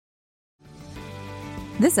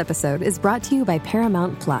This episode is brought to you by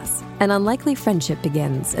Paramount Plus. An unlikely friendship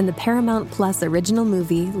begins in the Paramount Plus original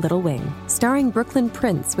movie Little Wing, starring Brooklyn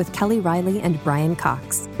Prince with Kelly Riley and Brian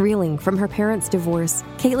Cox. Reeling from her parents' divorce,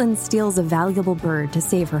 Caitlin steals a valuable bird to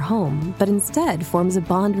save her home, but instead forms a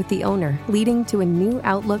bond with the owner, leading to a new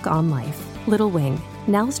outlook on life. Little Wing,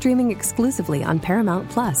 now streaming exclusively on Paramount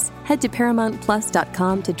Plus. Head to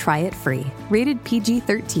ParamountPlus.com to try it free. Rated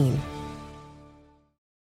PG-13.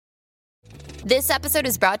 This episode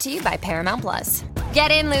is brought to you by Paramount Plus.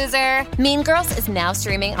 Get in, loser! Mean Girls is now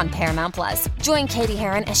streaming on Paramount Plus. Join Katie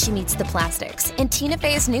Heron as she meets the plastics in Tina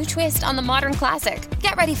Fey's new twist on the modern classic.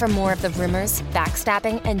 Get ready for more of the rumors,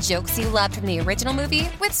 backstabbing, and jokes you loved from the original movie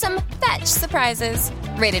with some fetch surprises.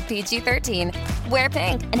 Rated PG-13. Wear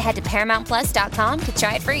pink and head to ParamountPlus.com to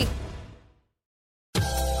try it free.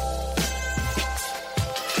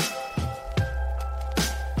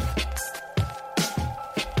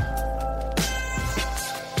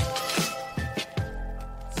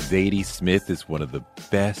 Zadie Smith is one of the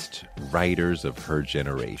best writers of her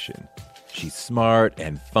generation. She's smart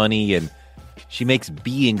and funny, and she makes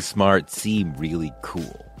being smart seem really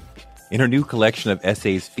cool. In her new collection of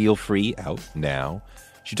essays, Feel Free, out now,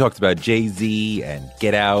 she talks about Jay-Z and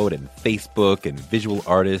Get Out and Facebook and visual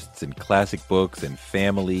artists and classic books and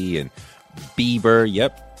family and Bieber.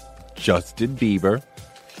 Yep, Justin Bieber.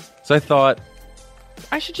 So I thought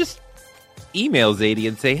I should just email Zadie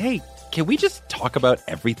and say, hey, can we just talk about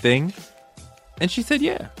everything? And she said,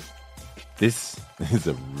 yeah. This is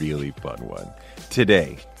a really fun one.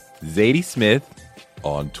 Today, Zadie Smith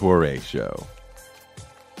on Touré Show.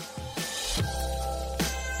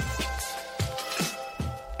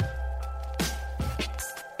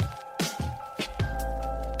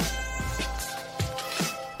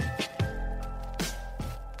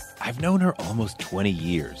 I've known her almost 20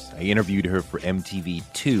 years. I interviewed her for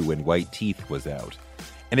MTV2 when White Teeth was out.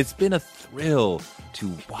 And it's been a thrill to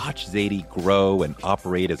watch Zadie grow and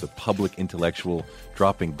operate as a public intellectual,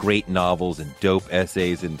 dropping great novels and dope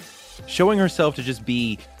essays and showing herself to just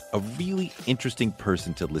be a really interesting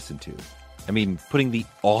person to listen to. I mean, putting the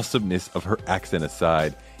awesomeness of her accent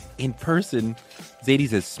aside, in person,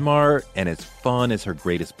 Zadie's as smart and as fun as her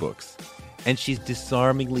greatest books. And she's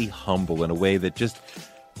disarmingly humble in a way that just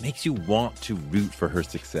makes you want to root for her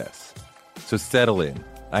success. So settle in.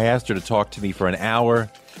 I asked her to talk to me for an hour,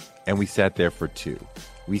 and we sat there for 2.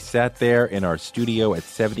 We sat there in our studio at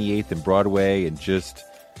 78th and Broadway and this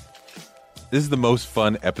is the most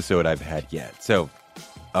fun episode I've had yet. So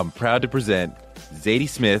I'm proud to present Zadie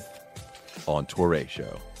Smith on Touré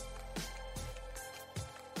Show.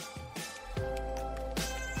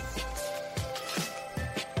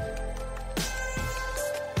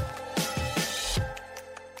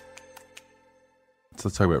 So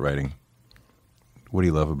let's talk about writing. What do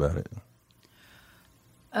you love about it?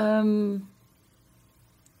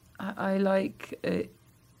 I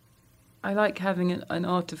like having an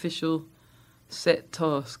artificial set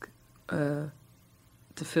task to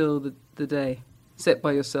fill the day, set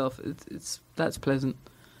by yourself. That's pleasant.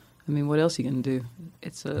 I mean, what else are you going to do?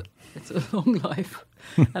 It's a long life,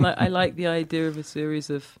 and I like the idea of a series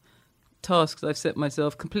of tasks I've set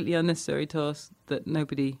myself, completely unnecessary tasks that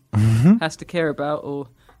nobody has to care about,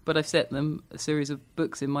 but I've set them, a series of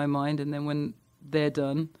books in my mind, and then when they're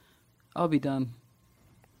done, I'll be done.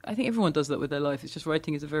 I think everyone does that with their life. It's just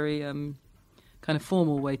writing is a very kind of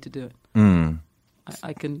formal way to do it.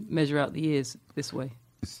 I can measure out the years this way.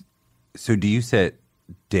 So do you set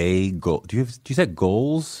day goal? Do you set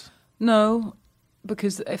goals? No,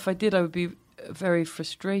 because if I did, I would be very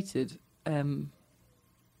frustrated.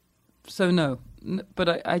 So no.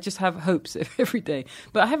 But I just have hopes every day.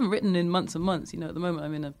 But I haven't written in months and months. At the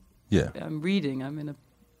moment I'm reading. I'm in a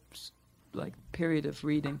period of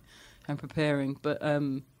reading and preparing. But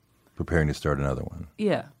preparing to start another one.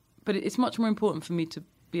 Yeah, but it's much more important for me to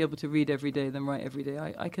be able to read every day than write every day.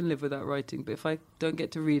 I can live without writing, but if I don't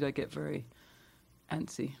get to read, I get very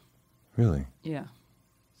antsy. Really? Yeah.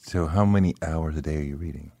 So how many hours a day are you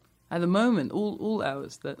reading? At the moment, all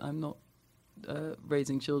hours that I'm not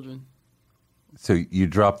raising children. So you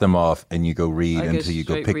drop them off and you go read until you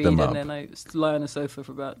go pick them up. And then I lie on a sofa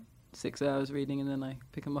for about 6 hours reading, and then I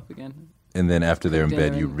pick them up again. And then after they're in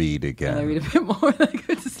bed, you read again. And I read a bit more and I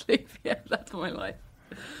go to sleep. Yeah, that's my life.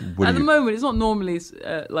 At the moment, it's not normally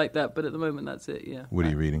like that, but at the moment, that's it, yeah. What are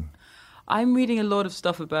you reading? I'm reading a lot of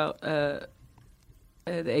stuff about the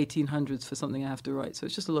 1800s for something I have to write, so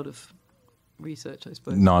it's just a lot of research, I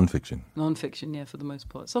suppose. Non-fiction? Non-fiction, yeah, for the most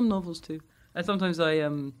part. Some novels, too. And sometimes I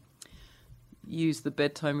use the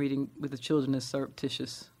bedtime reading with the children as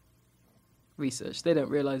surreptitious research. They don't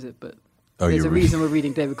realise it, but There's a reason we're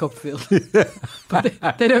reading David Copperfield.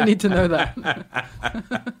 But they don't need to know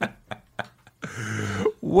that.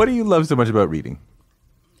 What do you love so much about reading?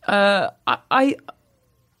 I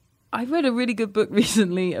read a really good book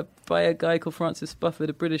recently by a guy called Francis Spufford,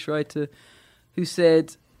 a British writer, who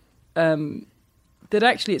said that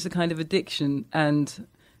actually it's a kind of addiction, and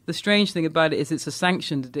the strange thing about it is it's a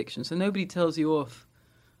sanctioned addiction. So nobody tells you off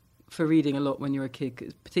for reading a lot when you're a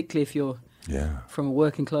kid, particularly if you're from a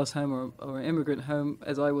working class home or an immigrant home,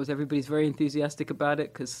 as I was. Everybody's very enthusiastic about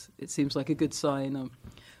it because it seems like a good sign.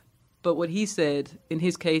 But what he said, in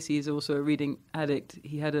his case, he's also a reading addict.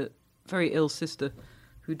 He had a very ill sister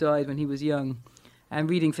who died when he was young, and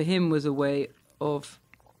reading for him was a way of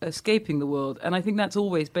escaping the world. And I think that's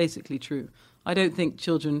always basically true. I don't think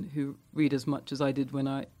children who read as much as I did when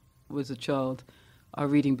I was a child are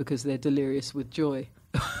reading because they're delirious with joy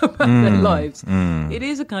about their lives. It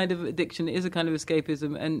is a kind of addiction. It is a kind of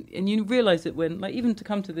escapism. And you realise it when, like, even to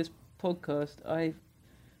come to this podcast, I've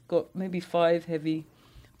got maybe 5 heavy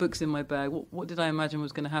books in my bag. What did I imagine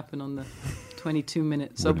was going to happen on the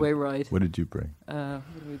 22-minute subway ride? What did you bring? What have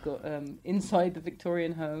we got? Inside the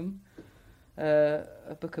Victorian Home,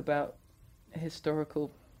 a book about a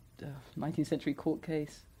historical 19th century court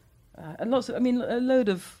case, and a load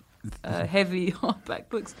of heavy hardback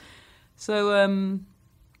books. So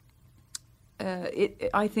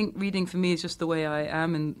I think reading for me is just the way I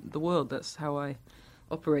am in the world. That's how I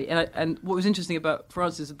operate. And what was interesting about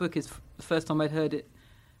Francis' book is the first time I'd heard it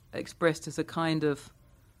expressed as a kind of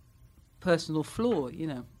personal flaw,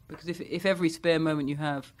 because if every spare moment you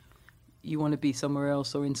have, you want to be somewhere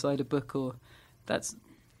else or inside a book, or that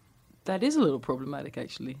is a little problematic,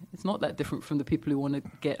 actually. It's not that different from the people who want to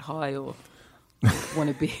get high or want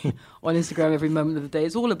to be on Instagram every moment of the day.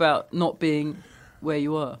 It's all about not being where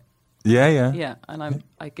you are. Yeah, and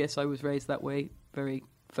I guess I was raised that way, very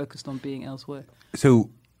focused on being elsewhere. So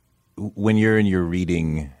when you're in your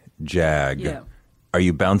reading jag, are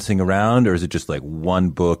you bouncing around, or is it just like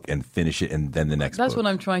one book and finish it and then the next book? That's what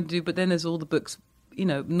I'm trying to do, but then there's all the books,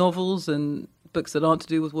 novels and books that aren't to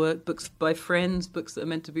do with work, books by friends, books that are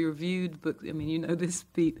meant to be reviewed, books, this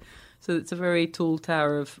beat. So it's a very tall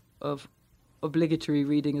tower of obligatory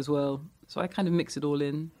reading as well. So I kind of mix it all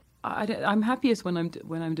in. I'm happiest when I'm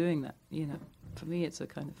doing that. For me, it's a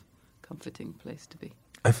kind of comforting place to be.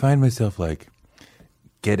 I find myself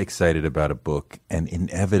get excited about a book, and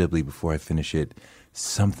inevitably before I finish it,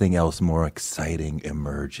 something else more exciting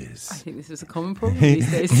emerges. I think this is a common problem these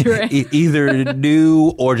days, right? Either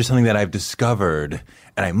new or just something that I've discovered,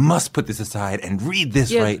 and I must put this aside and read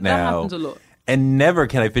this right now. That happens a lot. And never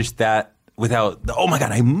can I finish that without, oh my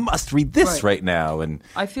God, I must read this right now. And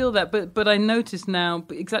I feel that, but I notice now,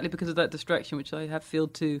 exactly because of that distraction, which I have feel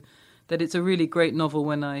too, that it's a really great novel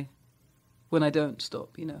when I don't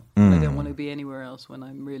stop, when I don't want to be anywhere else, when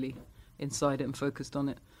I'm really inside it and focused on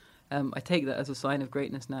it. I take that as a sign of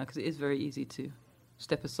greatness now, because it is very easy to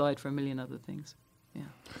step aside for a million other things. Yeah.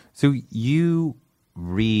 So you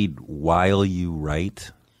read while you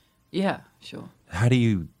write? Yeah, sure. How do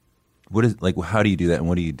you do that, and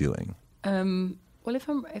what are you doing? Well, if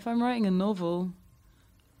I'm writing a novel,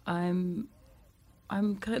 I'm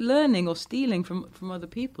kind of learning or stealing from other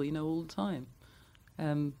people, all the time.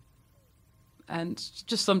 And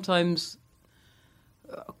just sometimes,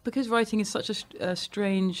 because writing is such a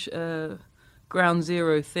strange ground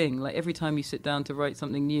zero thing, like every time you sit down to write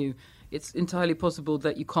something new, it's entirely possible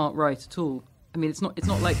that you can't write at all. I mean, it's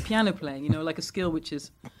not like piano playing, like a skill which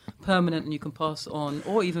is permanent and you can pass on,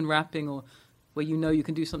 or even rapping, or where you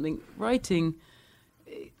can do something. Writing,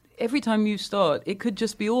 every time you start, it could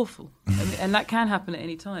just be awful. And that can happen at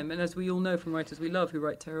any time. And as we all know from writers we love who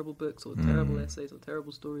write terrible books or terrible essays or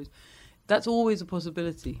terrible stories, that's always a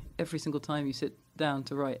possibility every single time you sit down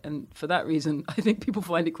to write. And for that reason, I think people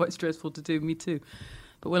find it quite stressful to do, me too.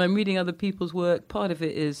 But when I'm reading other people's work, part of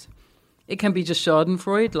it is, it can be just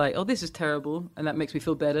schadenfreude, like, oh, this is terrible, and that makes me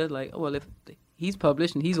feel better, like, oh, well, if he's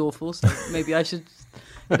published and he's awful, so maybe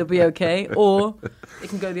it'll be okay. Or it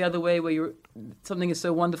can go the other way, where something is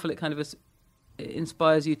so wonderful it kind of it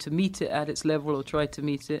inspires you to meet it at its level or try to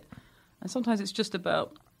meet it. And sometimes it's just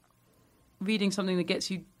about reading something that gets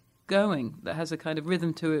you going, that has a kind of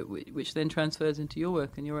rhythm to it, which then transfers into your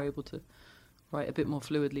work, and you're able to write a bit more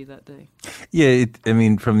fluidly that day. Yeah,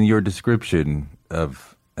 from your description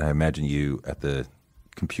of, I imagine you at the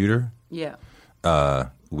computer,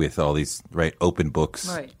 with all these open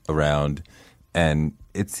books around, and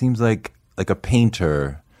it seems like a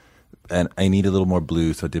painter, and I need a little more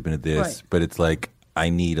blue, so I dip into this, but it's like I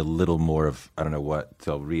need a little more of, I don't know what,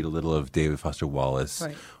 so I'll read a little of David Foster Wallace,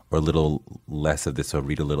 or a little less of this, so I'll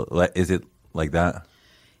read a little. Is it like that?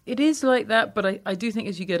 It is like that, but I do think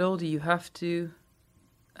as you get older, you have to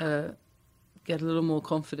get a little more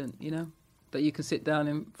confident, that you can sit down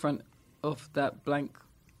in front of that blank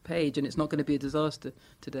page and it's not going to be a disaster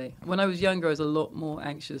today. When I was younger, I was a lot more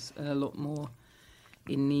anxious and a lot more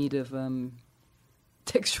in need of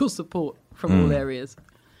textual support from all areas.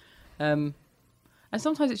 And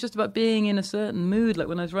sometimes it's just about being in a certain mood. Like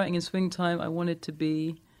when I was writing in Swing Time, I wanted to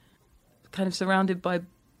be kind of surrounded by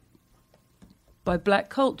black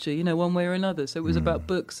culture, one way or another. So it was about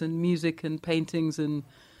books and music and paintings, and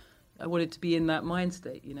I wanted to be in that mind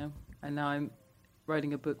state, And now I'm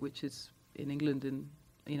writing a book which is in England in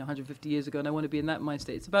 150 years ago, and I want to be in that mind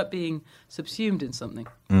state. It's about being subsumed in something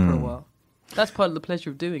for a while. That's part of the pleasure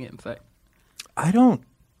of doing it, in fact.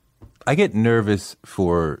 I get nervous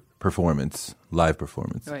for performance, live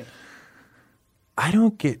performance. Right. I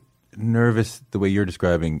don't get nervous the way you're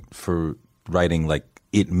describing for writing, like,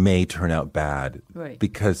 it may turn out bad. Right.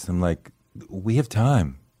 Because I'm like, we have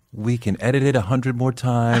time. We can edit it 100 more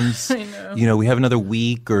times. I know. We have another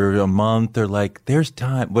week or a month, or like, there's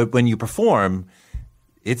time. But when you perform,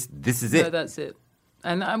 this is it. No, that's it.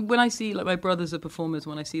 And when I see like my brothers are performers,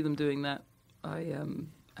 when I see them doing that, I'm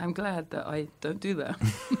glad that I don't do that.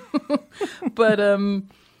 But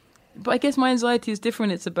I guess my anxiety is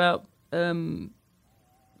different. It's about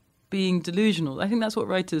being delusional. I think that's what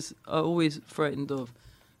writers are always frightened of,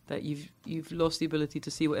 that you've lost the ability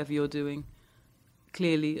to see whatever you're doing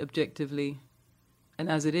clearly, objectively, and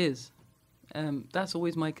as it is. That's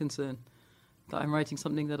always my concern, that I'm writing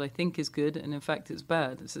something that I think is good, and in fact it's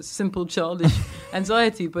bad. It's a simple childish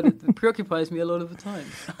anxiety, but it preoccupies me a lot of the time.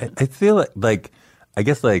 I feel like I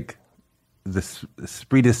guess like the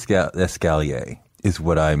esprit d'escalier is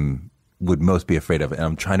what would most be afraid of, and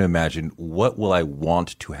I'm trying to imagine what will I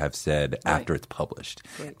want to have said after it's published,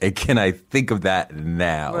 and can I think of that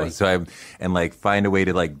now? Right. So and like find a way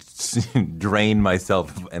to like drain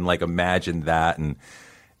myself and like imagine that, and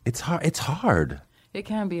it's hard. It's hard. It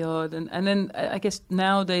can be hard, and then I guess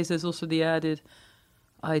nowadays there's also the added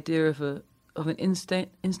idea of an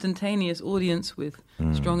instantaneous audience with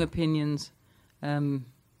strong opinions. I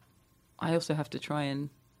also have to try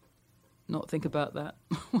and not think about that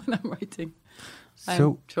when I'm writing.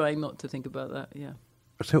 I'm trying not to think about that, yeah.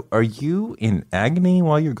 So are you in agony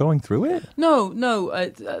while you're going through it? No.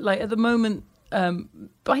 Like at the moment,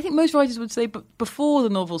 but I think most writers would say before the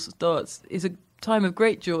novel starts is a time of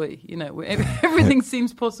great joy, where everything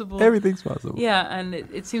seems possible. Everything's possible. Yeah, and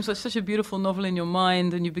it seems like such a beautiful novel in your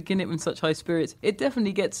mind, and you begin it with such high spirits. It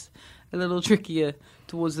definitely gets a little trickier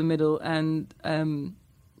towards the middle, and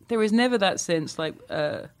there is never that sense like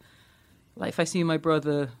if I see my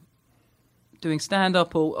brother doing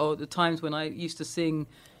stand-up or the times when I used to sing,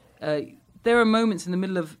 there are moments in the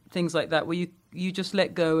middle of things like that where you just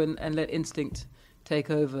let go and let instinct take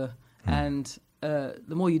over. And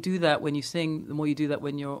the more you do that when you sing, the more you do that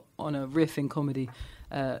when you're on a riff in comedy,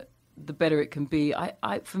 the better it can be.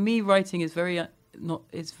 For me, writing is very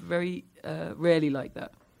rarely like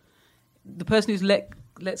that. The person who's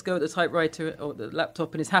lets go at the typewriter or the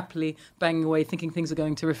laptop and is happily banging away, thinking things are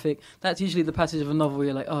going terrific, that's usually the passage of a novel where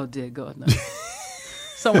you're like, oh dear God, no.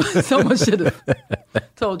 Someone should have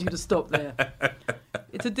told you to stop there.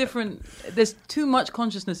 It's there's too much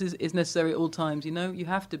consciousness is necessary at all times, You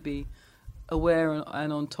have to be aware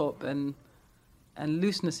and on top, and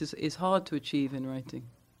looseness is hard to achieve in writing,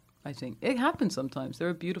 I think. It happens sometimes. There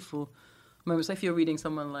are beautiful moments. If you're reading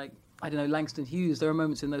someone like, I don't know, Langston Hughes, there are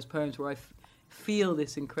moments in those poems where I feel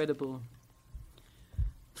this incredible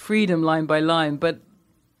freedom line by line. But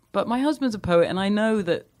my husband's a poet, and I know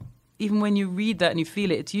that even when you read that and you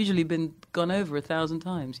feel it, it's usually been gone over 1,000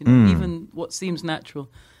 times. Even what seems natural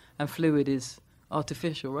and fluid is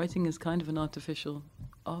artificial. Writing is kind of an artificial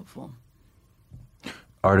art form.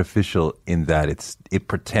 Artificial in that it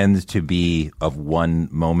pretends to be of one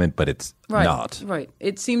moment, but it's not. Right.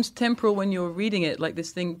 It seems temporal when you're reading it, like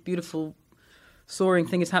this thing, beautiful, soaring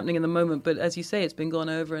thing is happening in the moment. But as you say, it's been gone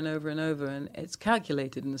over and over and over, and it's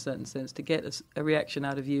calculated in a certain sense to get a reaction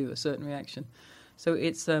out of you, a certain reaction. So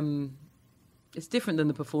it's different than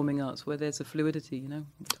the performing arts, where there's a fluidity,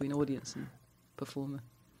 between audience and performer.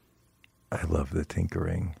 I love the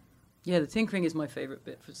tinkering. Yeah, the tinkering is my favourite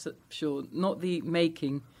bit, for sure. Not the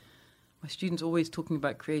making. My students are always talking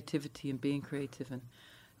about creativity and being creative, and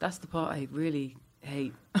that's the part I really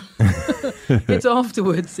hate. It's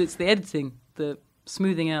afterwards. It's the editing, the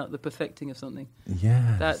smoothing out, the perfecting of something.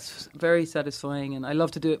 Yeah, that's very satisfying, and I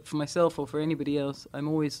love to do it for myself or for anybody else.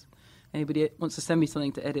 Anybody wants to send me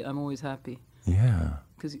something to edit, I'm always happy. Yeah,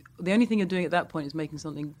 because the only thing you're doing at that point is making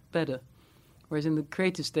something better. Whereas in the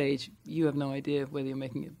creative stage, you have no idea whether you're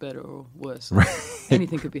making it better or worse. Right.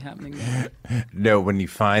 Anything could be happening there. No, when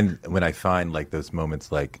I find like those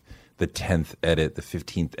moments, like the 10th edit, the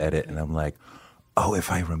 15th edit, and I'm like, oh, if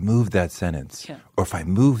I remove that sentence, or if I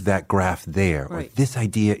move that graph there, or this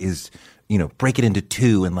idea is, break it into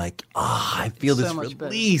two, and like, I feel this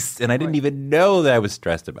release, and I didn't even know that I was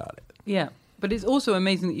stressed about it. Yeah, but it's also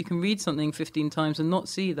amazing that you can read something 15 times and not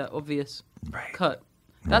see that obvious cut.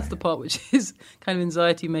 That's the part which is kind of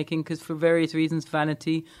anxiety-making, because for various reasons,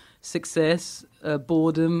 vanity, success,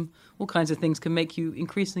 boredom, all kinds of things can make you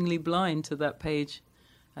increasingly blind to that page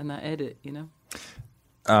and that edit,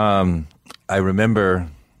 I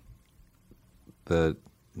remember the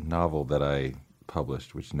novel that I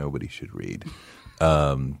published, which nobody should read.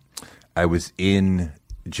 I was in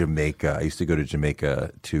Jamaica. I used to go to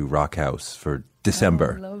Jamaica to Rock House for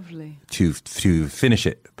December. Oh, lovely. To finish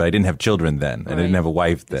it, but I didn't have children then, and I didn't have a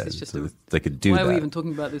wife then, so I could do that. Why are we even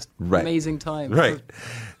talking about this amazing time? Right.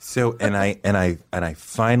 So and I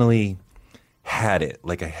finally had it.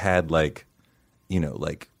 Like I had like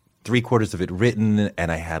 3/4 of it written,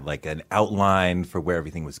 and I had like an outline for where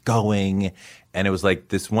everything was going, and it was like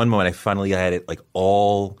this one moment I finally had it like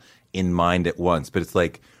all in mind at once. But it's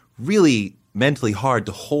like really mentally hard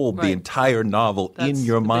to hold the entire novel in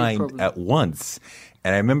your mind at once.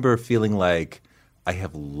 And I remember feeling like I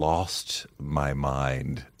have lost my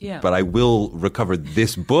mind, but I will recover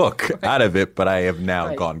this book out of it, but I have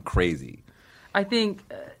now gone crazy. I think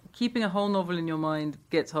keeping a whole novel in your mind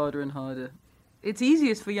gets harder and harder. It's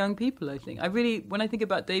easiest for young people, I think. When I think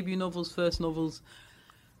about debut novels, first novels,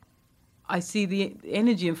 I see the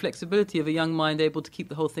energy and flexibility of a young mind able to keep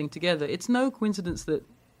the whole thing together. It's no coincidence that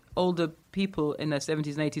older people in their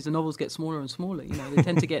 70s and 80s, the novels get smaller and smaller. They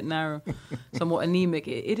tend to get narrow, somewhat anemic.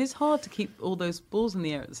 It is hard to keep all those balls in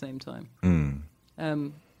the air at the same time.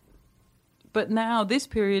 But now, this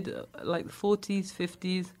period, like the 40s,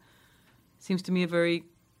 50s, seems to me a very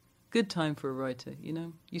good time for a writer,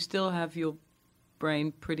 You still have your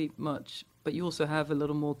brain pretty much, but you also have a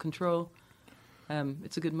little more control.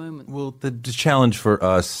 It's a good moment. Well, the challenge for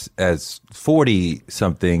us as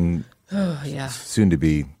 40-something, soon to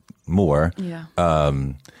be more,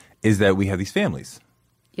 is that we have these families.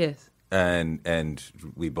 Yes. And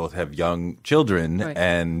we both have young children.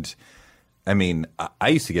 And, I mean, I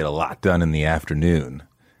used to get a lot done in the afternoon.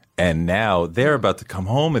 And now they're about to come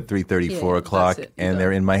home at 3:30, 4 o'clock, and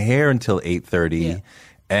they're in my hair until 8:30. Yeah.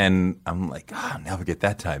 And I'm like, I'll never get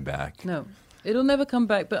that time back. No, it'll never come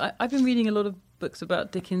back. But I've been reading a lot of books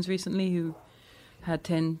about Dickens recently, who had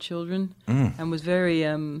 10 children and was very...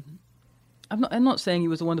 I'm not saying he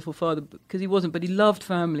was a wonderful father, because he wasn't, but he loved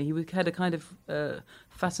family. He had a kind of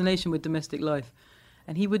fascination with domestic life.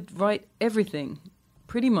 And he would write everything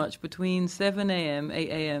pretty much between 7 a.m., 8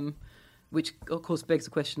 a.m., which, of course, begs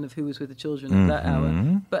the question of who was with the children at that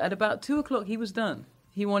hour. But at about 2 o'clock, he was done.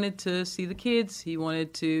 He wanted to see the kids. He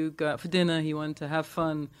wanted to go out for dinner. He wanted to have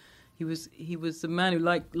fun. He was a man who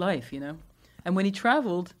liked life, And when he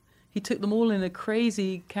traveled, he took them all in a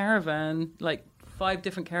crazy caravan, like 5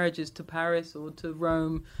 different carriages to Paris or to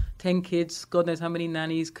Rome, 10 kids, God knows how many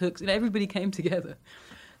nannies, cooks, everybody came together.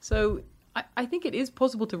 So I think it is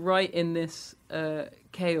possible to write in this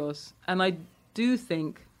chaos, and I do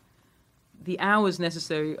think the hours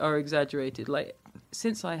necessary are exaggerated. Like,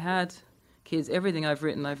 since I had kids, everything I've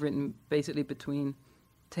written basically between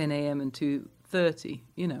 10 a.m. and 2:30,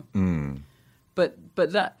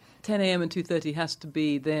 But that 10 a.m. and 2:30 has to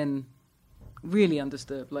be then really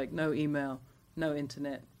undisturbed, like no email, no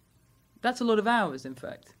internet. That's a lot of hours, in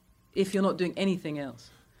fact, if you're not doing anything else.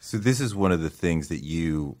 So this is one of the things that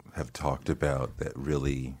you have talked about that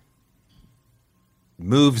really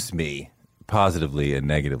moves me positively and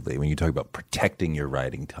negatively when you talk about protecting your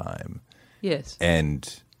writing time. Yes.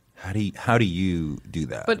 And how do you do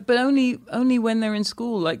that? But only when they're in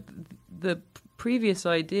school. Like the previous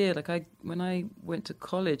idea, when I went to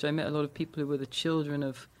college, I met a lot of people who were the children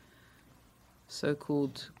of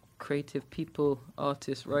so-called creative people,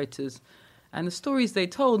 artists, writers, and the stories they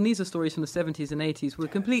told, and these are stories from the 70s and 80s, were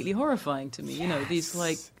completely horrifying to me. These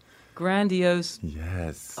like grandiose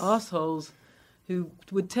assholes who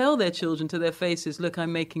would tell their children to their faces, look,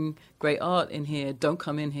 I'm making great art in here, don't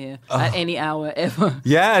come in here at any hour ever.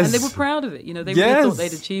 Yes. And they were proud of it. They really thought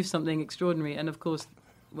they'd achieved something extraordinary. And of course,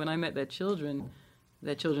 when I met their children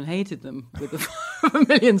hated them with a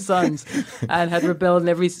million suns and had rebelled in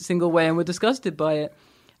every single way and were disgusted by it.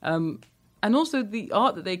 And also the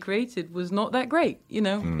art that they created was not that great.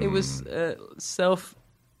 It was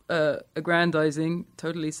self-aggrandizing,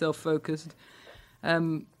 totally self-focused.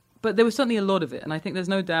 But there was certainly a lot of it. And I think there's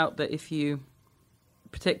no doubt that if you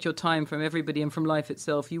protect your time from everybody and from life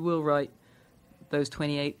itself, you will write those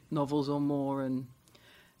 28 novels or more, and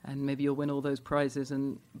maybe you'll win all those prizes.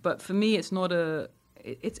 But for me, it's not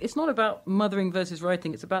about mothering versus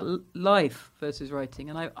writing. It's about life versus writing.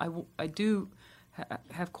 And I do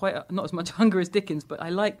have not as much hunger as Dickens, but I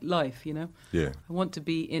like life, you know? Yeah. I want to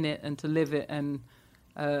be in it and to live it. And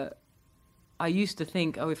I used to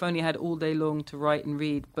think, if only I had all day long to write and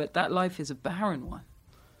read. But that life is a barren one.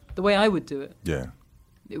 The way I would do it. Yeah.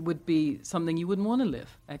 It would be something you wouldn't want to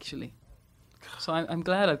live, actually. So I'm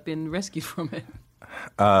glad I've been rescued from it.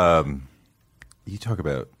 You talk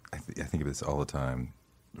about, I think of this all the time,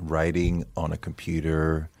 writing on a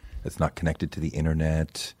computer that's not connected to the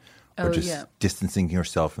internet, or just distancing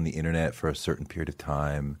yourself from the internet for a certain period of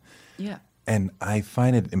time. Yeah. And I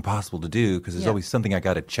find it impossible to do because there's always something I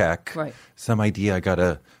got to check, some idea I got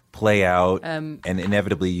to play out, and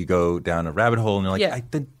inevitably you go down a rabbit hole and you're like, I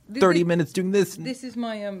spent 30 minutes doing this. This is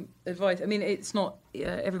my advice. I mean, it's not,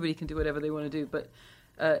 everybody can do whatever they want to do, but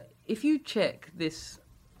if you check this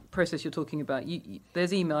process you're talking about,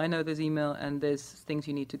 there's email, I know there's email, and there's things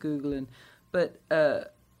you need to Google, but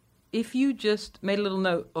if you just made a little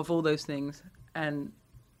note of all those things and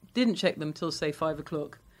didn't check them till, say, 5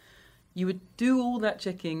 o'clock, you would do all that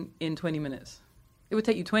checking in 20 minutes. It would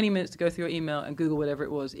take you 20 minutes to go through your email and Google whatever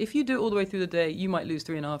it was. If you do it all the way through the day, you might lose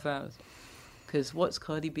 3.5 hours. Because what's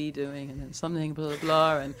Cardi B doing? And then something, blah, blah,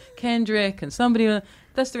 blah, and Kendrick and somebody.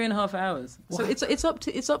 That's 3.5 hours. What? So it's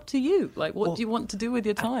up to you. Like, what do you want to do with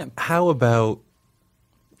your time? How about,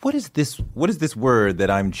 what does this word that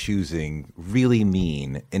I'm choosing really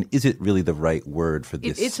mean? And is it really the right word for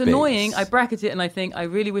this It's space? Annoying. I bracket it and I think, I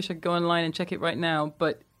really wish I could go online and check it right now.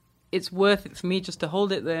 But it's worth it for me just to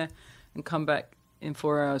hold it there and come back in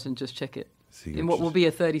 4 hours and just check it. In what will be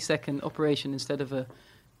a 30-second operation instead of a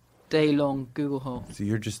day-long Google hole. So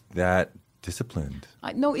you're just that disciplined.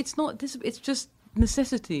 No, it's not. It's just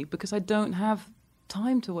necessity because I don't have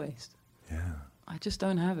time to waste. Yeah. I just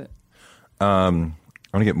don't have it. I want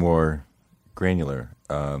to get more granular.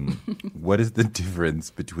 What is the difference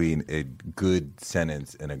between a good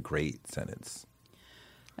sentence and a great sentence?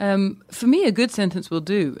 For me, a good sentence will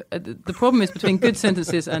do. The problem is between good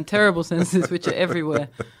sentences and terrible sentences, which are everywhere.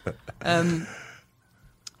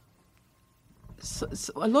 So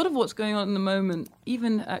a lot of what's going on at the moment,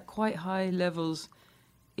 even at quite high levels,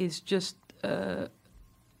 is just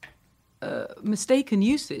mistaken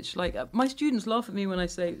usage. Like my students laugh at me when I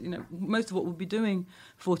say, most of what we'll be doing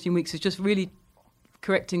 14 weeks is just really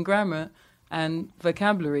correcting grammar and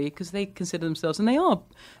vocabulary because they consider themselves, and they are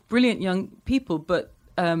brilliant young people, but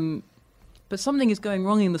something is going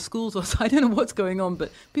wrong in the schools. Or I don't know what's going on,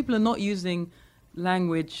 but people are not using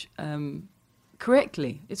language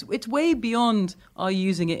correctly. It's way beyond are you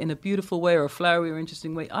using it in a beautiful way or a flowery or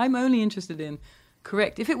interesting way. I'm only interested in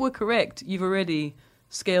correct. If it were correct, you've already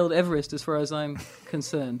scaled Everest as far as I'm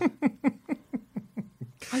concerned.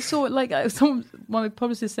 I saw it my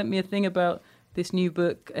publicist sent me a thing about this new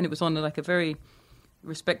book, and it was on like a very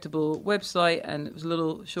respectable website, and it was a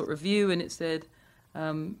little short review, and it said,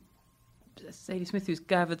 Zadie Smith, who's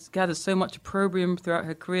gathered so much opprobrium throughout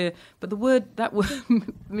her career, but that word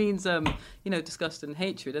means disgust and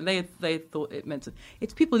hatred, and they thought it meant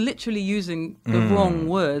it's people literally using the wrong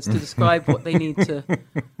words to describe what they need to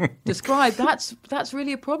describe. That's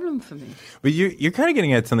really a problem for me. But you're kind of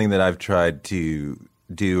getting at something that I've tried to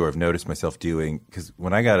do or have noticed myself doing, because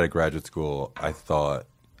when I got out of graduate school, I thought,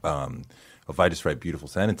 if I just write beautiful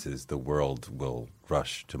sentences, the world will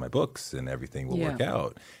rush to my books and everything will work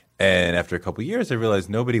out. And after a couple of years, I realized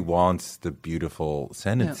nobody wants the beautiful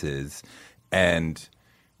sentences. Yeah. And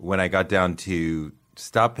when I got down to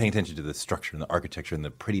stop paying attention to the structure and the architecture and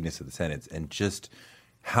the prettiness of the sentence and just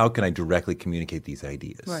how can I directly communicate these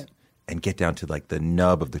ideas and get down to like the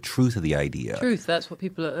nub of the truth of the idea. Truth, that's what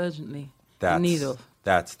people are urgently in need of.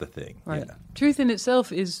 That's the thing. Right. Yeah. Truth in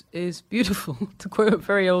itself is beautiful, to quote a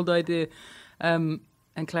very old idea. And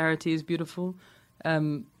clarity is beautiful.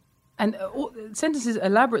 And sentences,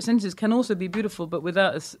 elaborate sentences, can also be beautiful, but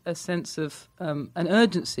without a sense of an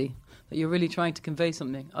urgency that you're really trying to convey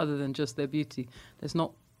something other than just their beauty. There's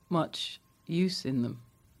not much use in them.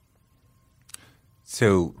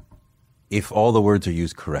 So, if all the words are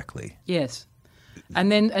used correctly, yes,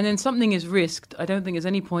 and then something is risked. I don't think there's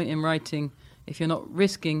any point in writing if you're not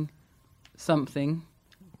risking something.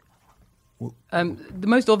 The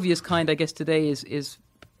most obvious kind, I guess, today is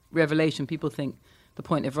revelation. People think the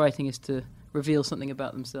point of writing is to reveal something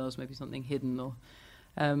about themselves, maybe something hidden, or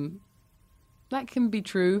that can be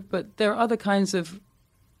true. But there are other kinds of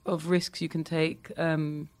risks you can take.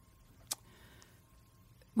 When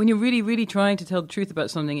you're really, really trying to tell the truth about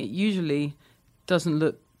something, it usually doesn't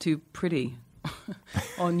look too pretty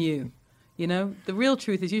on you. You know, the real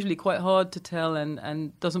truth is usually quite hard to tell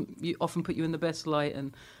and doesn't often put you in the best light.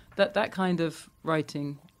 And that kind of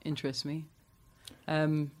writing interests me.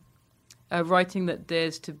 Writing that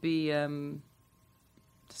dares to be to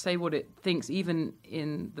say what it thinks, even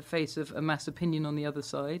in the face of a mass opinion on the other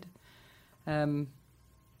side. A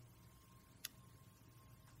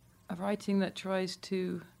writing that tries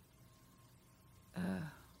to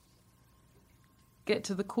get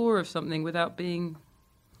to the core of something without being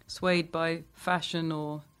swayed by fashion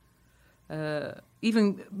or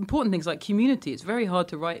even important things like community. It's very hard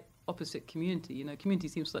to write opposite community. You know, community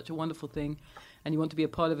seems such a wonderful thing, and you want to be a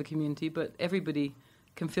part of a community, but everybody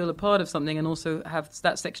can feel a part of something and also have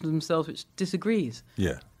that section of themselves which disagrees.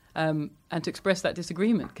 Yeah. And to express that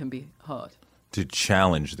disagreement can be hard. To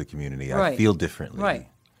challenge the community. Right. I feel differently.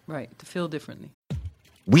 Right. To feel differently.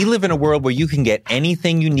 We live in a world where you can get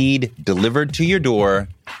anything you need delivered to your door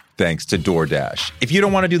thanks to DoorDash. If you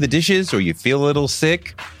don't want to do the dishes or you feel a little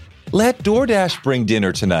sick, let DoorDash bring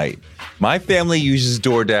dinner tonight. My family uses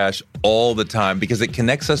DoorDash all the time because it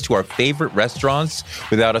connects us to our favorite restaurants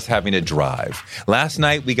without us having to drive. Last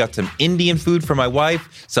night, we got some Indian food for my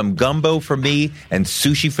wife, some gumbo for me, and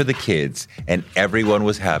sushi for the kids. And everyone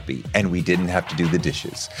was happy, and we didn't have to do the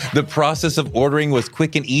dishes. The process of ordering was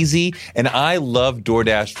quick and easy, and I love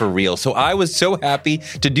DoorDash for real. So I was so happy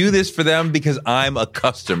to do this for them because I'm a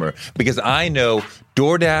customer, because I know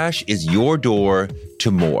DoorDash is your door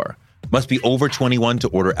to more. Must be over 21 to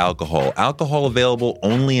order alcohol. Alcohol available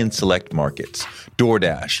only in select markets.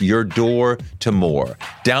 DoorDash, your door to more.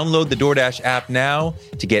 Download the DoorDash app now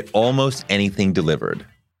to get almost anything delivered.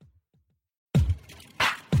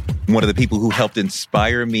 One of the people who helped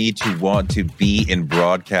inspire me to want to be in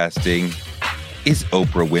broadcasting is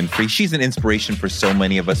Oprah Winfrey. She's an inspiration for so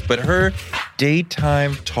many of us, but her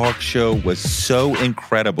daytime talk show was so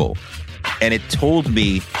incredible. And it told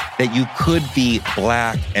me that you could be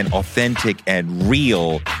Black and authentic and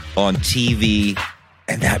real on TV,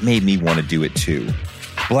 and that made me want to do it too.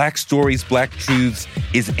 Black Stories, Black Truths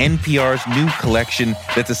is NPR's new collection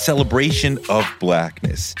that's a celebration of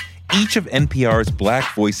Blackness. Each of NPR's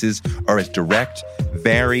Black voices are as direct,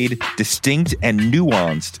 varied, distinct, and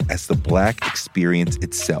nuanced as the Black experience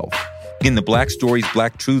itself. In the Black Stories,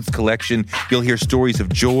 Black Truths collection, you'll hear stories of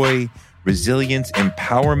joy, resilience,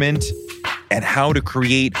 empowerment, and how to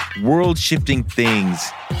create world-shifting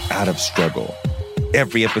things out of struggle.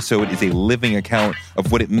 Every episode is a living account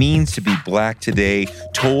of what it means to be Black today,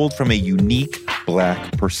 told from a unique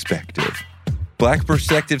Black perspective. Black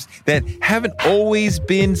perspectives that haven't always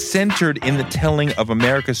been centered in the telling of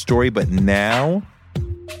America's story, but now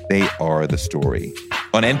they are the story.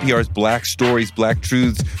 On NPR's Black Stories, Black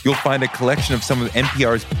Truths, you'll find a collection of some of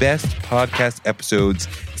NPR's best podcast episodes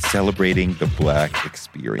celebrating the Black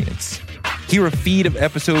experience. Hear a feed of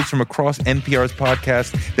episodes from across NPR's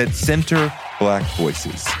podcasts that center Black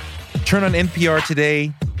voices. Turn on NPR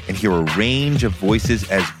today and hear a range of voices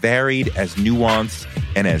as varied, as nuanced,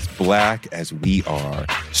 and as Black as we are.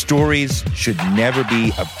 Stories should never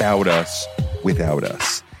be about us without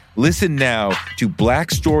us. Listen now to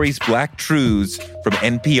Black Stories, Black Truths from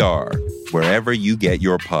NPR, wherever you get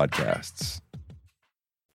your podcasts.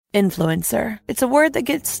 Influencer. It's a word that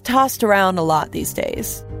gets tossed around a lot these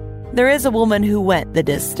days. There is a woman who went the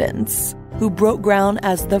distance, who broke ground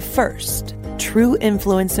as the first true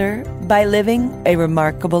influencer by living a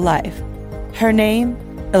remarkable life. Her name,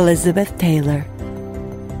 Elizabeth Taylor.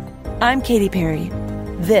 I'm Katy Perry.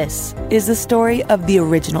 This is the story of the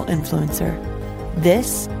original influencer.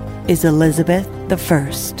 This is Elizabeth the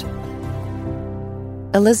First.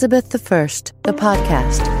 Elizabeth the First, the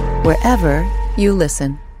podcast, wherever you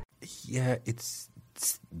listen. Yeah,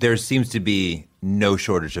 there seems to be no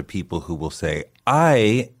shortage of people who will say,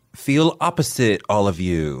 I feel opposite all of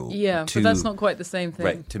you. Yeah, but that's not quite the same thing.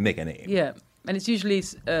 Right, to make a name. Yeah, and it's usually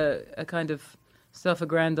a kind of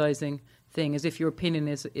self-aggrandizing thing, as if your opinion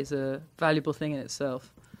is a valuable thing in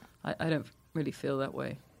itself. I don't really feel that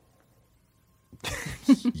way.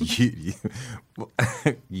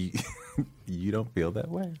 You don't feel that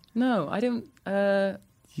way? No, I don't.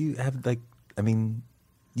 You have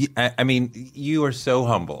you are so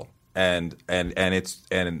humble, and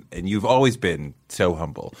you've always been so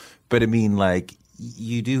humble. But I mean, like,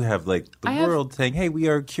 you do have the world saying, "Hey, we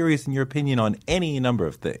are curious in your opinion on any number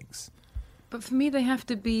of things." But for me, they have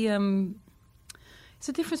to be. It's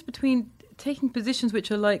a difference between taking positions which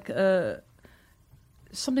are like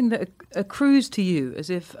something that accrues to you, as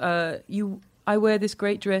if I wear this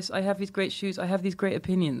great dress, I have these great shoes, I have these great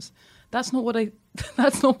opinions. That's not what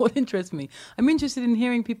interests me. I'm interested in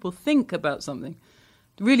hearing people think about something.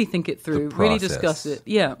 really think it through, really discuss it.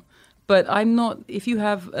 Yeah. But I'm not, if you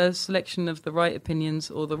have a selection of the right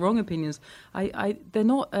opinions or the wrong opinions, they're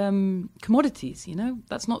not commodities, you know?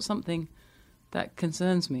 That's not something that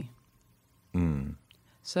concerns me.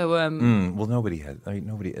 So, well, nobody has.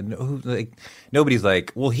 Nobody's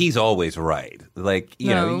like, well, he's always right. Like, you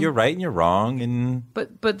know, you're right and you're wrong, and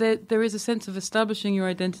but there is a sense of establishing your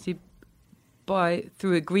identity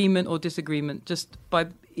through agreement or disagreement, just by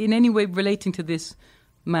in any way relating to this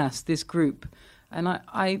mass, this group. And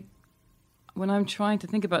I when I'm trying to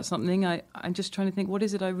think about something, I'm just trying to think, what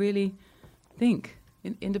is it I really think,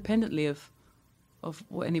 independently of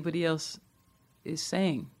what anybody else is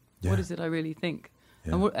saying. Yeah. What is it I really think?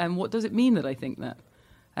 Yeah. And what does it mean that I think that?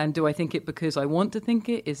 And do I think it because I want to think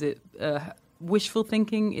it? Is it wishful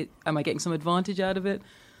thinking? Am I getting some advantage out of it?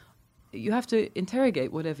 You have to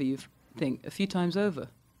interrogate whatever you think a few times over.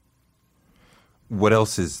 What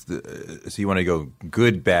else is so you want to go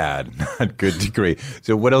good, bad, not good degree.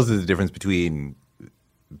 So what else is the difference between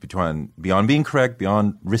beyond being correct,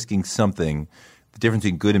 beyond risking something, the difference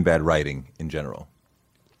between good and bad writing in general?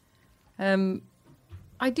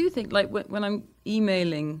 I do think, like, when I'm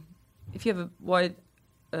emailing, if you have a wide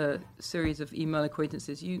series of email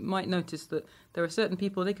acquaintances, you might notice that there are certain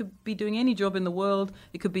people, they could be doing any job in the world.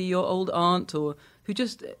 It could be your old aunt or who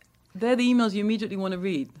just, they're the emails you immediately want to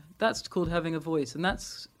read. That's called having a voice, and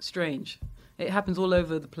that's strange. It happens all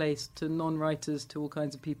over the place, to non-writers, to all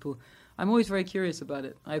kinds of people. I'm always very curious about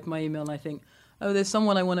it. I open my email and I think, oh, there's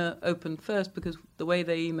someone I want to open first because the way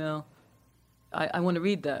they email, I want to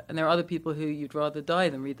read that. And there are other people who you'd rather die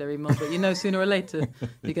than read their email, but you know sooner or later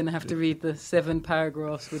you're going to have to read the 7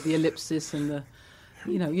 paragraphs with the ellipsis and the,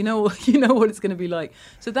 you know what it's going to be like.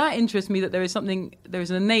 So that interests me, that there is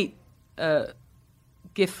an innate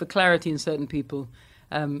gift for clarity in certain people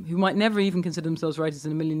who might never even consider themselves writers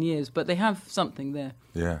in a million years, but they have something there.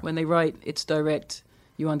 Yeah. When they write, it's direct.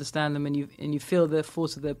 You understand them, and you feel the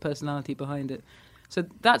force of their personality behind it. So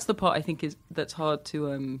that's the part I think that's hard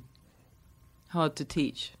to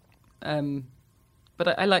teach.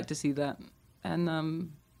 But I like to see that,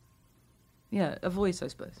 and a voice, I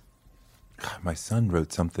suppose. My son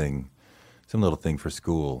wrote some little thing for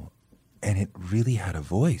school, and it really had a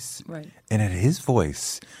voice. Right. And it had his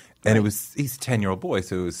voice. And he's a 10-year-old boy,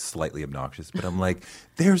 so it was slightly obnoxious. But I'm like,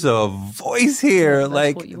 there's a voice here.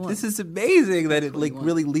 Like, this is amazing that it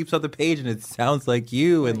really leaps off the page and it sounds like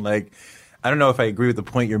you. Right. And like, I don't know if I agree with the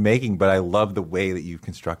point you're making, but I love the way that you've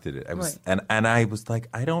constructed it. And I was like,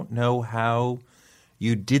 I don't know how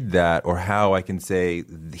you did that, or how I can say,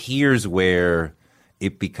 here's where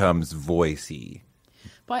it becomes voicey.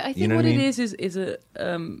 But I think what it is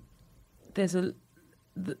there's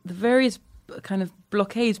the various kind of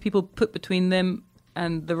blockades people put between them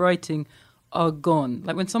and the writing are gone.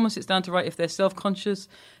 Like when someone sits down to write, if they're self-conscious,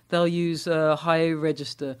 they'll use a high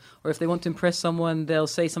register, or if they want to impress someone, they'll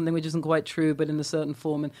say something which isn't quite true but in a certain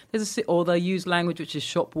form. And or they'll use language which is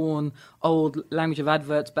shop-worn, old language of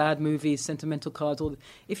adverts, bad movies, sentimental cards.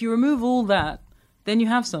 If you remove all that, then you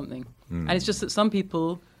have something. And it's just that some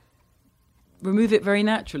people remove it very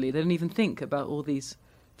naturally. They don't even think about all these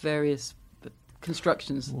various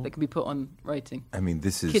constructions that can be put on writing. I mean,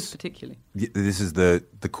 this is kids particularly. This is the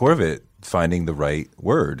core of it. Finding the right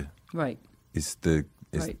word, right, is the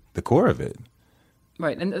core of it.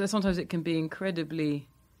 Right, and sometimes it can be incredibly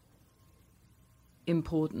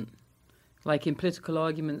important. Like in political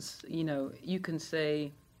arguments, you can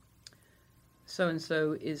say so and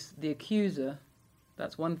so is the accuser.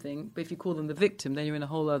 That's one thing. But if you call them the victim, then you're in a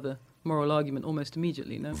whole other moral argument almost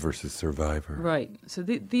immediately, no? Versus survivor. Right. So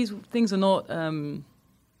these things are not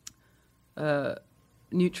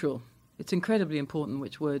neutral. It's incredibly important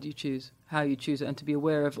which word you choose, how you choose it, and to be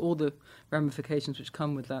aware of all the ramifications which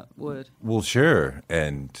come with that word. Well, sure.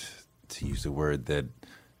 And to use a word that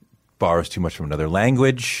borrows too much from another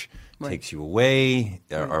language, takes you away.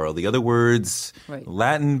 Right. Are all the other words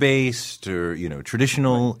Latin-based or,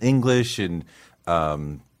 traditional English? And I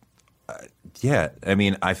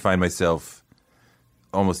mean, I find myself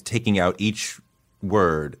almost taking out each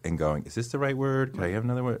word and going, is this the right word? Can I have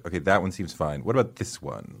another word? Okay, that one seems fine. What about this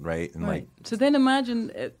one, right? And so then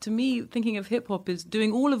imagine, to me, thinking of hip-hop is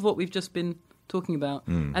doing all of what we've just been talking about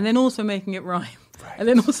and then also making it rhyme. Right. And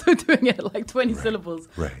then also doing it like 20 syllables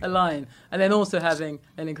a line. And then also having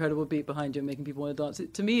an incredible beat behind you and making people want to dance.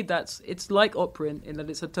 To me, it's like opera in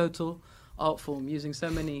that it's a total art form using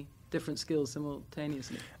so many different skills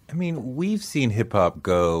simultaneously. I mean, we've seen hip-hop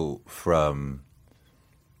go from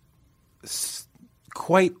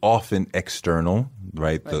quite often external,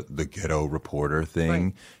 right? The ghetto reporter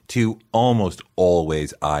thing, to almost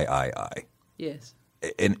always I. Yes.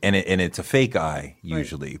 and it's a fake eye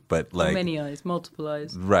usually, but like many eyes, multiple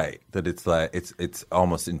eyes. Right. That it's like it's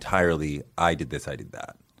almost entirely I did this, I did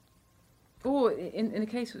that. Or in the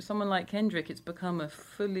case of someone like Kendrick, it's become a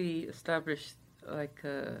fully established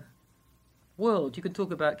world. You can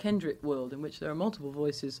talk about Kendrick world, in which there are multiple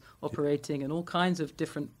voices operating and all kinds of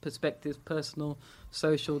different perspectives, personal,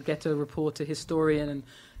 social, ghetto reporter, historian, and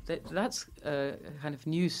that's a kind of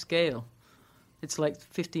new scale. It's like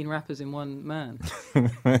 15 rappers in one man. Do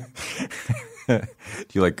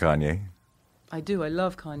you like Kanye? I do. I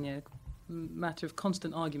love Kanye. Matter of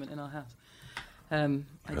constant argument in our house. Your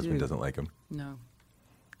husband doesn't like him? No.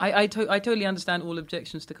 I totally understand all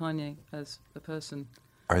objections to Kanye as a person.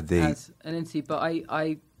 Are they? As an entity, but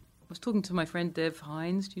I was talking to my friend Dev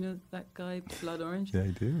Hines. Do you know that guy, Blood Orange? Yeah, I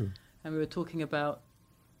do. And we were talking about.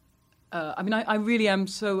 I really am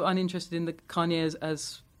so uninterested in the Kanye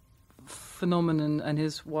as phenomenon and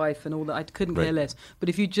his wife and all that. I couldn't care less. But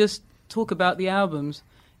if you just talk about the albums,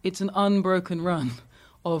 it's an unbroken run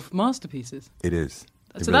of masterpieces. It is.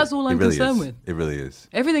 That's all I'm concerned with. It really is.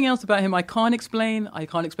 Everything else about him I can't explain. I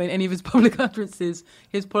can't explain any of his public utterances,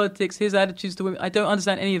 his politics, his attitudes to women. I don't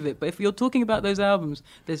understand any of it. But if you're talking about those albums,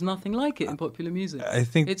 there's nothing like it in popular music. I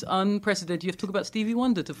think it's unprecedented. You have to talk about Stevie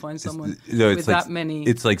Wonder to find someone with that many.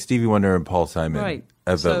 It's like Stevie Wonder and Paul Simon. Right.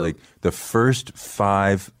 Like the first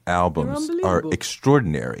 5 albums are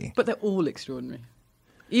extraordinary. But they're all extraordinary.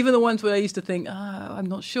 Even the ones where I used to think, I'm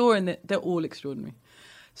not sure, and they're all extraordinary.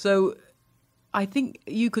 So I think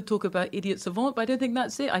you could talk about Idiot Savant, but I don't think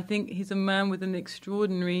that's it. I think he's a man with an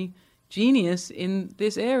extraordinary genius in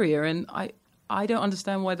this area, and I don't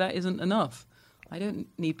understand why that isn't enough. I don't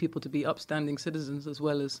need people to be upstanding citizens as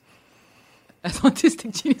well as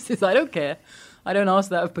artistic geniuses. I don't care. I don't ask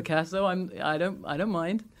that of Picasso. I don't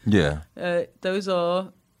mind. Yeah. Those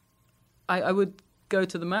are. I would go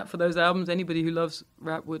to the mat for those albums. Anybody who loves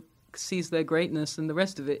rap would sees their greatness, and the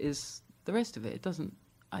rest of it is the rest of it. It doesn't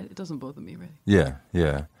bother me really. Yeah.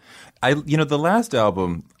 The last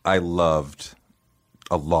album I loved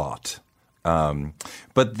a lot.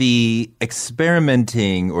 But the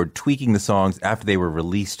experimenting or tweaking the songs after they were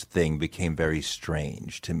released thing became very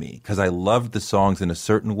strange to me because I loved the songs in a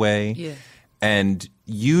certain way. Yeah. And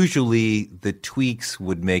usually the tweaks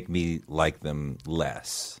would make me like them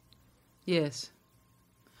less. Yes.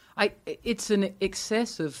 It's an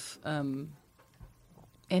excess of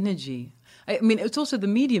energy. I mean, it's also the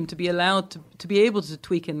medium to be allowed to be able to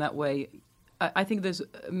tweak in that way. I think there's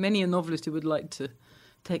many a novelist who would like to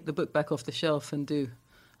take the book back off the shelf and do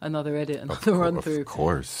another edit, another run-through. Of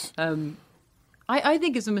course. I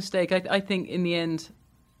think it's a mistake. I think in the end,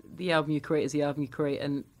 the album you create is the album you create,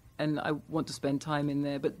 and I want to spend time in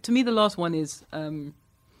there. But to me, the last one is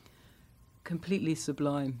completely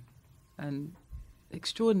sublime and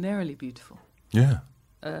extraordinarily beautiful. Yeah.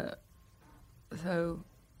 So,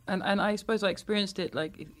 and I suppose I experienced it,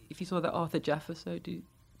 like, if you saw that Arthur Jaffa show, did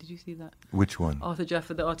you see that? Which one? Arthur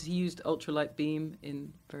Jaffa, the artist. He used ultralight beam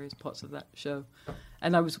in various parts of that show.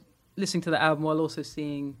 And I was listening to the album while also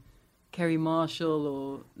seeing Kerry Marshall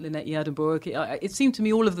or Lynette Yadenborough. It seemed to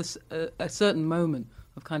me all of this, a certain moment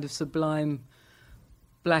of kind of sublime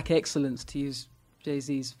black excellence, to use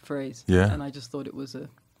Jay-Z's phrase. Yeah. And I just thought it was a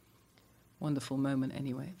wonderful moment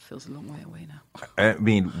anyway. It feels a long way away now. I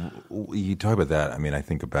mean, you talk about that. I mean, I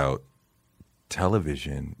think about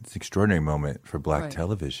television. It's an extraordinary moment for black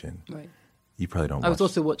television. Right. You probably don't watch. I was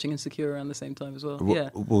also watching Insecure around the same time as well.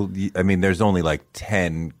 Well, I mean, there's only like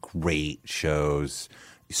 10 great shows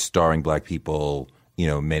starring black people,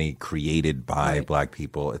 many created by black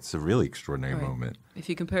people. It's a really extraordinary moment. If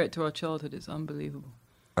you compare it to our childhood, it's unbelievable.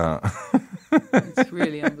 It's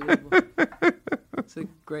really unbelievable. It's a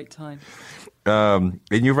great time. And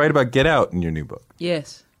you write about Get Out in your new book.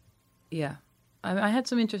 Yes. Yeah. I had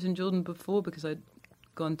some interest in Jordan before because I'd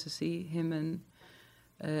gone to see him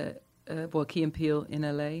and Key and Peele in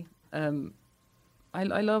LA.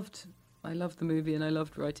 I loved the movie and I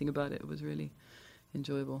loved writing about it. It was really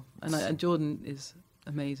enjoyable. And Jordan is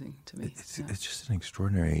amazing to me. It's just an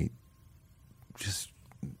extraordinary just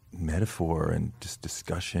metaphor and just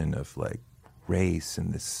discussion of like race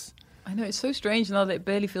and this. I know, it's so strange now that it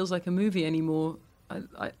barely feels like a movie anymore.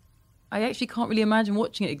 I actually can't really imagine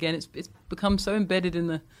watching it again. It's become so embedded in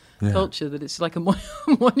the culture that it's like a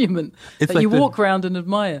monument that like you walk around and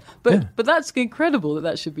admire. But that's incredible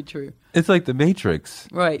that should be true. It's like The Matrix,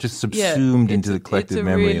 right? Just subsumed into the collective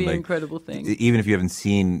memory. It's a really incredible thing. Even if you haven't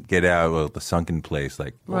seen Get Out, The Sunken Place,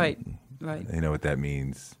 right. You know what that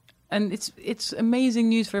means. And it's amazing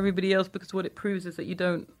news for everybody else because what it proves is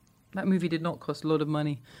that that movie did not cost a lot of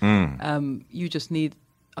money. You just need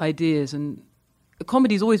ideas, and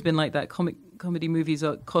comedy's always been like that. comedy movies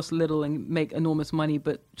cost little and make enormous money,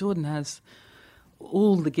 but Jordan has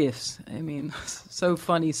all the gifts. I mean, so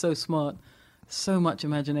funny, so smart, so much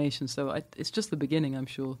imagination. So it's just the beginning, I'm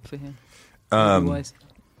sure, for him. Otherwise.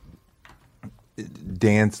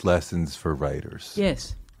 Dance lessons for writers.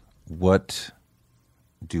 Yes. What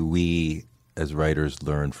do we as writers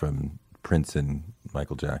learn from Prince and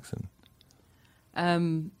Michael Jackson?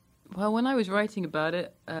 Well, when I was writing about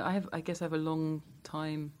it, I guess I have a long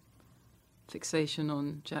time fixation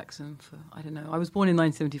on Jackson. I don't know. I was born in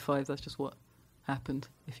 1975. That's just what happened.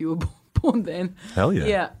 If you were born then. Hell yeah.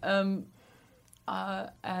 Yeah.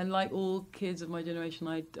 And like all kids of my generation,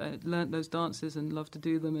 I learnt those dances and loved to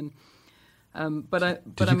do them. And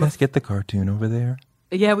Did you guys get the cartoon over there?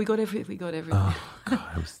 Yeah, we got everything. Oh God,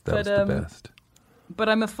 that was the best. But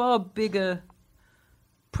I'm a far bigger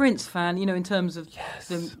Prince fan, in terms of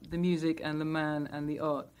the music and the man and the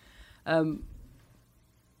art.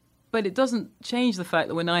 But it doesn't change the fact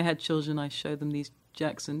that when I had children, I showed them these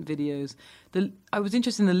Jackson videos. I was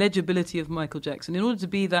interested in the legibility of Michael Jackson. In order to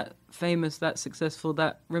be that famous, that successful,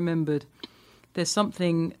 that remembered, there's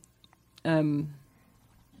something that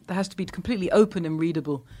has to be completely open and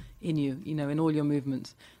readable in you, in all your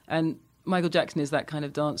movements. And Michael Jackson is that kind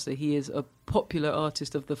of dancer. He is a popular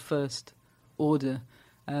artist of the first order.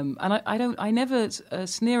 And I never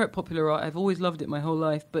sneer at popular art. I've always loved it my whole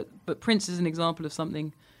life. But Prince is an example of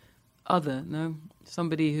something other, no?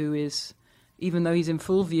 Somebody who is, even though he's in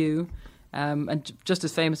full view, and just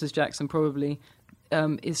as famous as Jackson probably,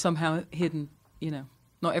 is somehow hidden,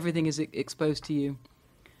 Not everything is exposed to you.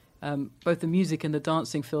 Both the music and the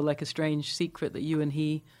dancing feel like a strange secret that you and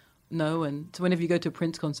he know. And so whenever you go to a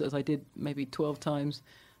Prince concert, as I did maybe 12 times,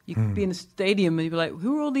 you could be in a stadium and you'd be like,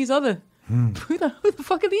 who are all these other... Who the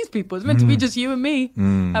fuck are these people? It's meant to be just you and me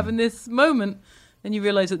having this moment. Then you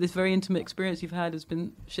realise that this very intimate experience you've had has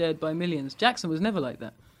been shared by millions. Jackson was never like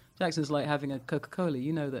that. Jackson's like having a Coca-Cola.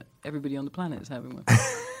 You know that everybody on the planet is having one.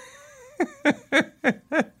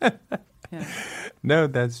 Yeah. No,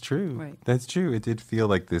 that's true. Right. That's true. It did feel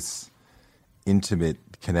like this intimate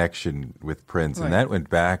connection with Prince. Right. And that went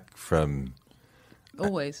back from...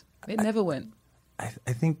 Always. It never went.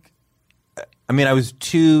 I think... I mean, I was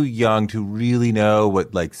too young to really know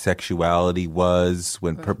what sexuality was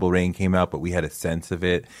when Purple Rain came out, but we had a sense of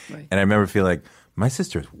it. Right. And I remember feeling like my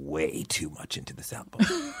sister is way too much into this album.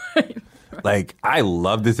 Right. I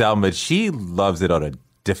love this album, but she loves it on a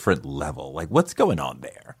different level. What's going on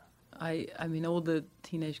there? I mean, all the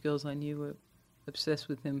teenage girls I knew were obsessed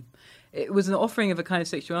with him. It was an offering of a kind of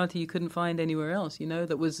sexuality you couldn't find anywhere else,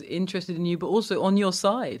 that was interested in you, but also on your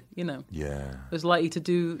side, Yeah. was likely to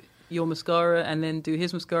do your mascara and then do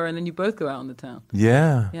his mascara and then you both go out on the town.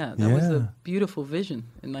 Yeah. Yeah, that was a beautiful vision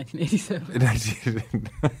in 1987.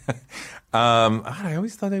 I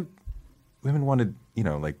always thought women wanted,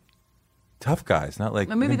 tough guys, not like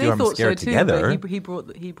maybe we they do our thought mascara so together. too, but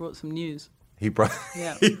he brought some news. He brought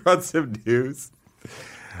Yeah. he brought some news.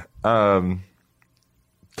 Can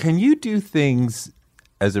you do things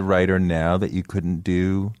as a writer now that you couldn't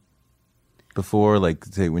do before,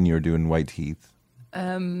 say when you were doing White Teeth?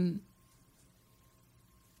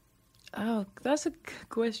 Oh, that's a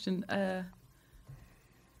question. I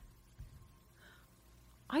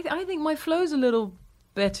think my flow's a little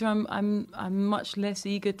better. I'm much less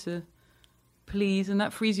eager to please, and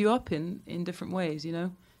that frees you up in different ways.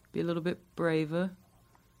 Be a little bit braver,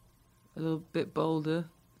 a little bit bolder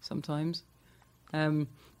sometimes.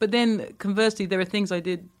 But then conversely, there are things I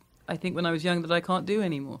did, I think, when I was young that I can't do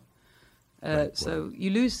anymore. So you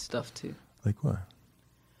lose stuff too. Like what?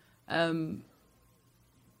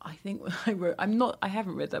 I think when I wrote, I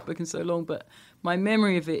haven't read that book in so long, but my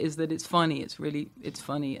memory of it is that it's funny. It's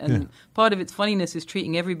funny. And part of its funniness is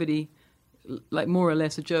treating everybody like more or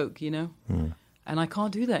less a joke, And I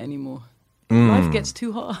can't do that anymore. Life gets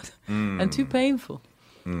too hard and too painful.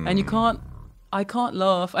 And I can't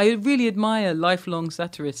laugh. I really admire lifelong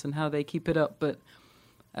satirists and how they keep it up, but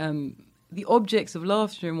the objects of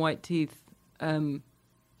laughter in White Teeth,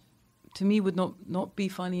 to me, would not be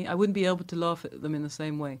funny. I wouldn't be able to laugh at them in the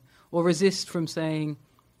same way or resist from saying,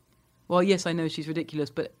 well, yes, I know she's ridiculous,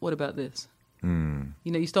 but what about this?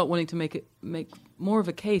 You start wanting to make more of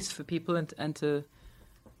a case for people and to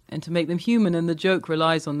make them human, and the joke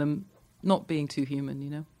relies on them not being too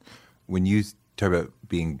human, When you talk about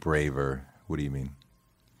being braver, what do you mean?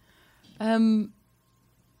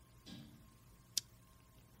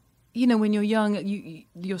 When you're young,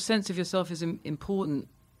 your sense of yourself is important.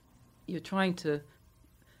 You're trying to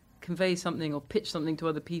convey something or pitch something to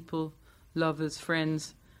other people, lovers,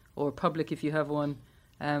 friends, or public if you have one.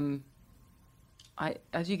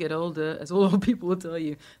 as you get older, as all old people will tell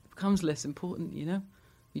you, it becomes less important, you know?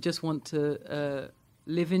 You just want to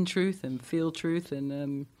live in truth and feel truth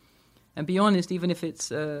and be honest, even if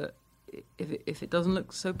it's if it doesn't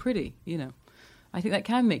look so pretty, you know. I think that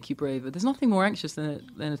can make you braver. There's nothing more anxious than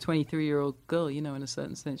a 23-year-old girl, you know, in a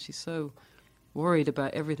certain sense. She's so worried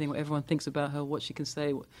about everything, what everyone thinks about her, what she can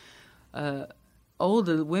say.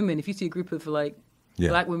 Older women, if you see a group of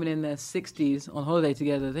black women in their 60s on holiday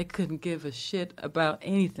together, they couldn't give a shit about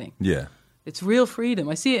anything. Yeah. It's real freedom.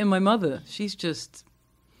 I see it in my mother. She's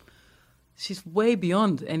way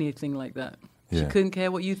beyond anything like that. Yeah. She couldn't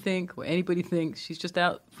care what you think, what anybody thinks. She's just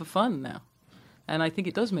out for fun now. And I think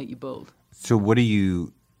it does make you bold. So what do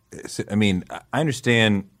you – I mean, I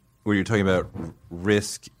understand where you're talking about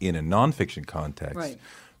risk in a nonfiction context. Right.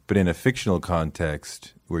 But in a fictional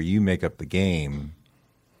context where you make up the game,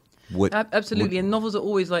 what – Absolutely. And novels are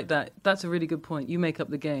always like that. That's a really good point. You make up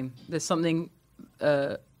the game. There's something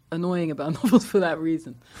annoying about novels for that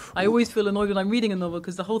reason. I always feel annoyed when I'm reading a novel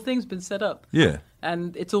because the whole thing's been set up. Yeah.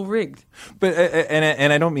 And it's all rigged. But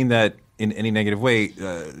and I don't mean that in any negative way.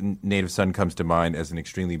 Native Son comes to mind as an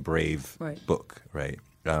extremely brave book, right?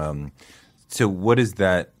 So what does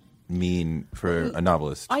that mean for a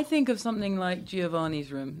novelist? I think of something like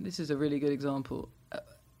Giovanni's Room. This is a really good example.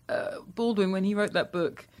 Baldwin, when he wrote that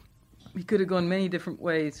book, he could have gone many different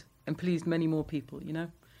ways and pleased many more people, you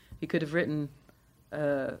know? He could have written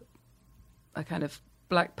a kind of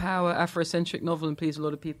Black Power, Afrocentric novel and pleased a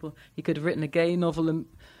lot of people. He could have written a gay novel and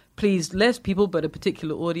pleased less people, but a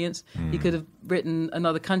particular audience. He could have written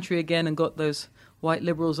Another Country again and got those white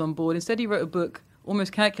liberals on board. Instead, he wrote a book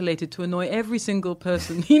almost calculated to annoy every single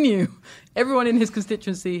person he knew. Everyone in his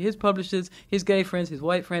constituency, his publishers, his gay friends, his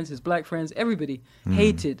white friends, his black friends, everybody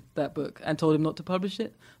hated that book and told him not to publish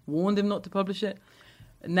it, warned him not to publish it.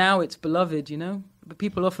 Now it's beloved, you know? But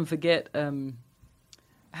people often forget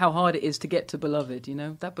how hard it is to get to beloved, you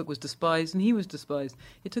know? That book was despised and he was despised.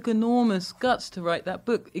 It took enormous guts to write that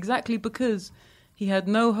book, exactly because he had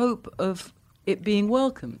no hope of it being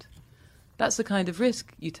welcomed. That's the kind of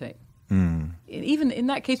risk you take. Even in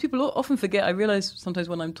that case, people often forget, I realize sometimes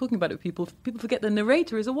when I'm talking about it with people forget the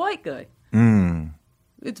narrator is a white guy.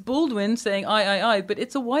 It's Baldwin saying, I, but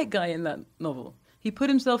it's a white guy in that novel. He put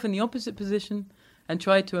himself in the opposite position and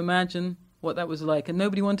tried to imagine what that was like. And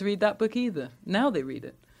nobody wanted to read that book either. Now they read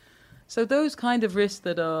it. So those kind of risks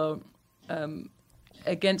that are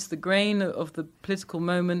against the grain of the political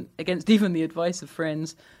moment, against even the advice of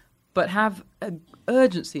friends, but have an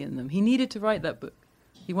urgency in them. He needed to write that book.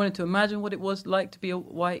 He wanted to imagine what it was like to be a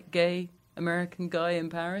white, gay American guy in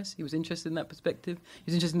Paris. He was interested in that perspective. He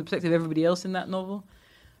was interested in the perspective of everybody else in that novel.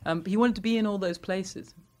 He wanted to be in all those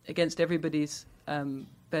places against everybody's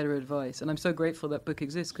better advice. And I'm so grateful that book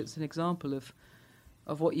exists because it's an example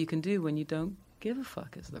of what you can do when you don't give a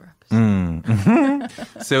fuck, as the rappers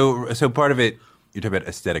say. So part of it, you're talking about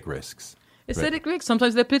aesthetic risks. Aesthetic risks.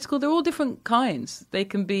 Sometimes they're political. They're all different kinds. They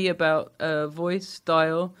can be about voice,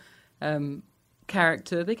 style,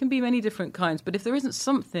 character. They can be many different kinds. But if there isn't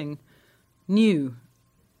something new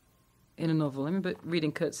in a novel, I remember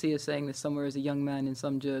reading Kurt Sear saying this somewhere as a young man in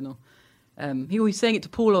some journal. He was saying it to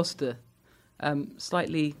Paul Auster,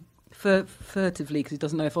 slightly furtively, because he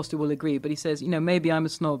doesn't know if Auster will agree. But he says, maybe I'm a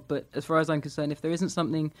snob, but as far as I'm concerned, if there isn't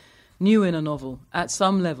something new in a novel at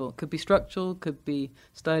some level, could be structural, could be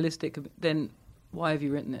stylistic, then why have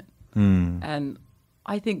you written it? And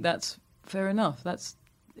I think that's fair enough.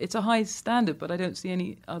 It's a high standard, but I don't see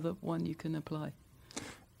any other one you can apply.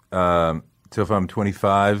 So if I'm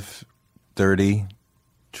 25, 30,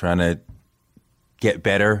 trying to get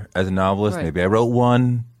better as a novelist, maybe I wrote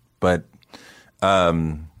one, but what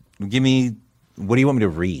do you want me to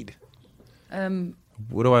read?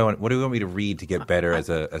 What do you want me to read to get better as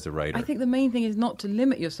a writer? I think the main thing is not to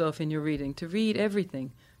limit yourself in your reading, to read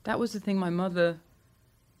everything. That was the thing my mother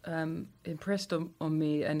impressed on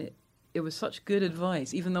me, and it was such good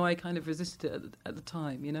advice, even though I kind of resisted it at the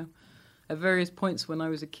time, At various points when I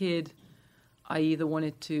was a kid, I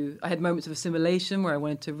had moments of assimilation where I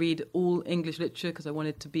wanted to read all English literature because I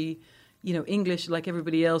wanted to be, English like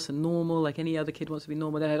everybody else and normal, like any other kid wants to be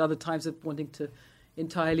normal. Then I had other times of wanting to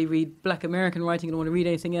entirely read Black American writing and don't want to read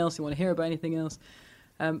anything else, don't want to hear about anything else.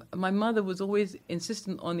 My mother was always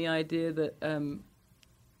insistent on the idea that,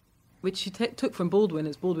 which she took from Baldwin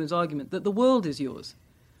as Baldwin's argument, that the world is yours.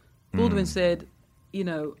 Baldwin said,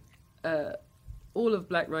 all of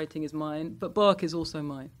black writing is mine, but bark is also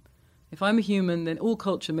mine. If I'm a human, then all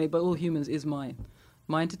culture made by all humans is mine.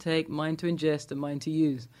 Mine to take, mine to ingest, and mine to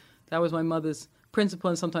use. That was my mother's principle,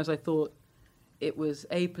 and sometimes I thought it was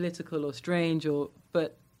apolitical or strange,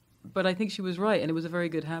 but I think she was right, and it was a very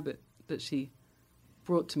good habit that she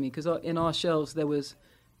brought to me, because in our shelves there was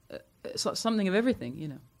something of everything, you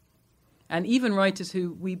know. And even writers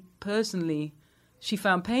who she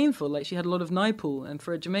found painful, like she had a lot of Naipaul, and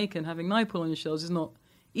for a Jamaican, having Naipaul on your shelves is not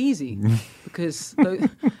easy, because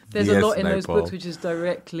there's a lot in those books which is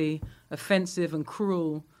directly offensive and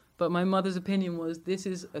cruel. But my mother's opinion was, this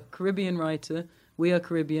is a Caribbean writer, we are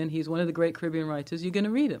Caribbean, he's one of the great Caribbean writers, you're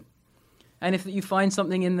going to read him. And if you find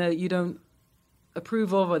something in there you don't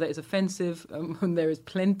approve of or that is offensive, and there is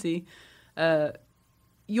plenty,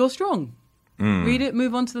 you're strong. Read it,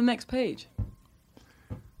 move on to the next page.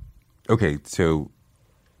 Okay, so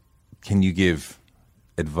can you give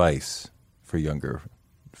advice for younger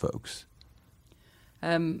folks?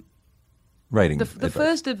 Writing The advice.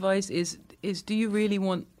 first advice is do you really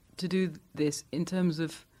want to do this in terms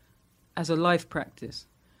of as a life practice?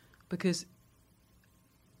 Because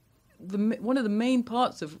one of the main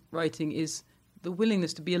parts of writing is the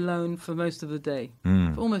willingness to be alone for most of the day,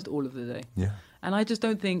 for almost all of the day. Yeah. And I just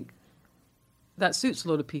don't think that suits a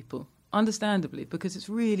lot of people, understandably, because it's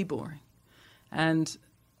really boring. And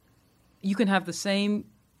you can have the same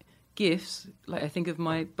gifts, like I think of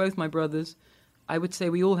both my brothers. I would say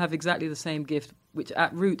we all have exactly the same gift, which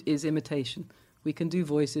at root is imitation. We can do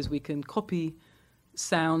voices, we can copy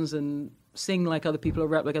sounds and sing like other people or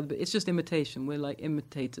rap like other people. It's just imitation. We're like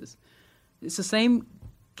imitators. It's the same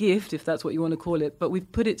gift, if that's what you want to call it, but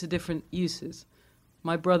we've put it to different uses.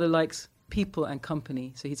 My brother likes people and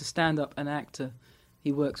company, so he's a stand-up and actor.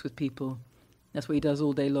 He works with people. That's what he does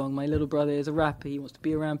all day long. My little brother is a rapper. He wants to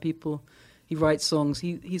be around people. He writes songs.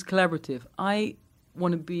 He's collaborative. I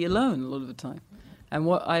want to be alone a lot of the time, and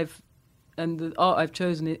the art I've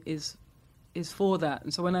chosen is for that.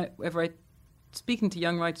 And so whenever I speaking to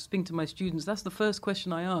young writers, speaking to my students, that's the first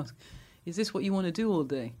question I ask: is this what you want to do all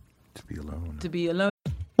day? To be alone. To be alone.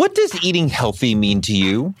 What does eating healthy mean to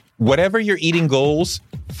you? Whatever your eating goals,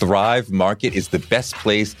 Thrive Market is the best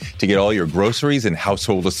place to get all your groceries and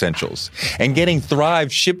household essentials. And getting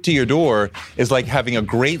Thrive shipped to your door is like having a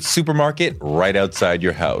great supermarket right outside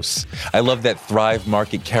your house. I love that Thrive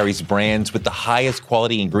Market carries brands with the highest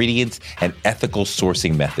quality ingredients and ethical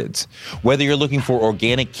sourcing methods. Whether you're looking for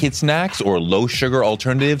organic kid snacks or low sugar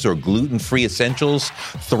alternatives or gluten-free essentials,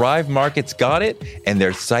 Thrive Market's got it, and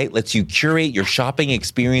their site lets you curate your shopping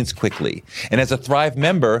experience quickly. And as a Thrive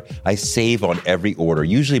member, I save on every order,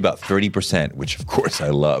 usually about 30%, which of course I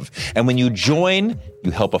love. And when you join,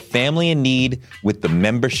 you help a family in need with the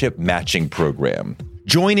membership matching program.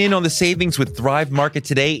 Join in on the savings with Thrive Market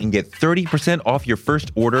today and get 30% off your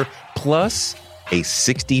first order plus a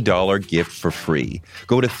 $60 gift for free.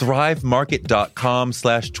 Go to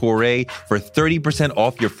thrivemarket.com/Touré for 30%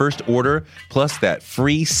 off your first order plus that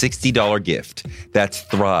free $60 gift. That's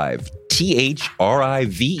Thrive,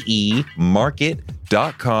 THRIVE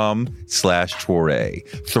market.com/Touré.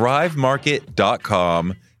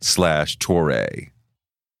 thrivemarket.com/Touré.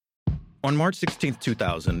 On March 16,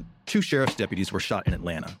 2000, 2 sheriff's deputies were shot in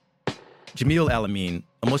Atlanta. Jamil Al-Amin,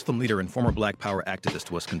 a Muslim leader and former Black Power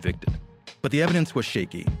activist, was convicted. But the evidence was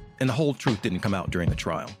shaky, and the whole truth didn't come out during the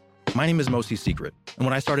trial. My name is Mosi Secret, and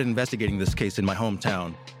when I started investigating this case in my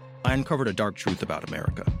hometown, I uncovered a dark truth about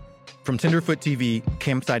America. From Tenderfoot TV,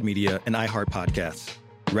 Campside Media, and iHeart Podcasts,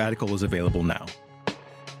 Radical is available now.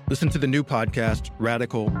 Listen to the new podcast,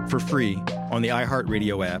 Radical, for free on the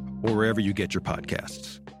iHeartRadio app or wherever you get your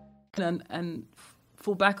podcasts. And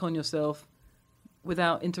fall back on yourself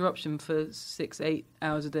without interruption for 6-8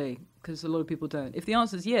 hours a day, because a lot of people don't. If the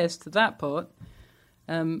answer is yes to that part,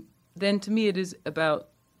 then to me it is about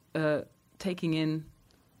taking in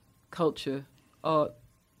culture, art,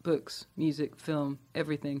 books, music, film,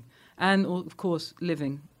 everything, and of course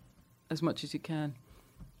living as much as you can,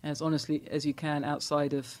 as honestly as you can,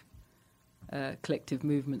 outside of collective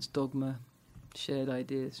movements, dogma, shared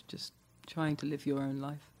ideas, just trying to live your own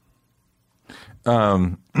life.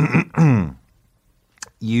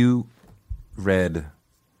 You read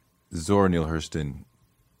Zora Neale Hurston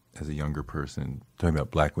as a younger person, talking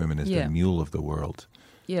about black women as the mule of the world.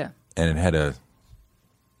 Yeah. And it had a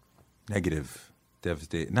negative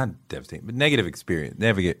experience,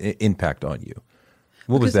 negative impact on you.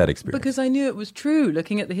 What was that experience? Because I knew it was true,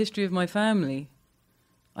 looking at the history of my family.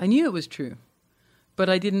 I knew it was true, but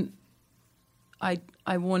I didn't, I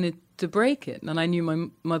wanted to break it, and I knew my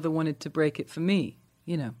mother wanted to break it for me,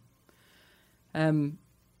 you know.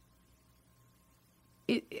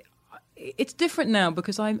 It's different now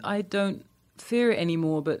because I don't fear it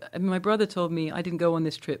anymore, but I mean, my brother told me, I didn't go on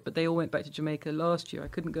this trip, but they all went back to Jamaica last year. I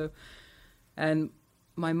couldn't go. And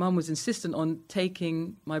my mum was insistent on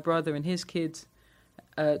taking my brother and his kids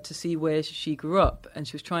to see where she grew up, and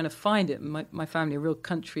she was trying to find it. My family are real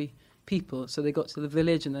country people. So they got to the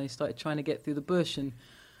village and they started trying to get through the bush, and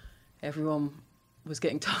everyone was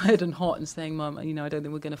getting tired and hot and saying, "Mum, I don't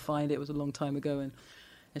think we're going to find it. It was a long time ago." And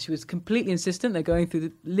she was completely insistent. They're going through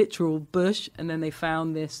the literal bush, and then they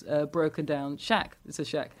found this broken down shack. It's a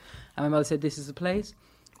shack. And my mother said, "This is the place."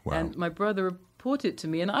 Wow. And my brother reported it to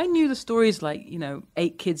me, and I knew the stories like,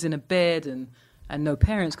 8 kids in a bed and no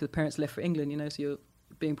parents, because the parents left for England, so you're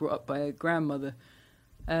being brought up by a grandmother.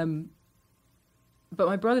 But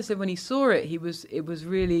my brother said when he saw it, it was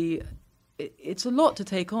really, it's a lot to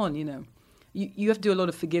take on, You have to do a lot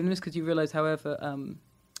of forgiveness because you realize, however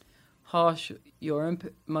harsh your own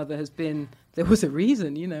mother has been, there was a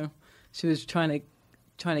reason, She was trying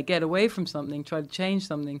to get away from something, try to change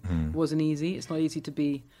something. It wasn't easy. It's not easy to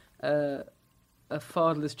be a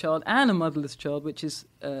fatherless child and a motherless child, which is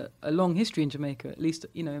a long history in Jamaica, at least,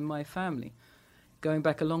 in my family. Going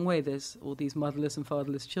back a long way, there's all these motherless and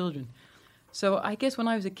fatherless children. So I guess when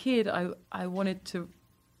I was a kid, I wanted to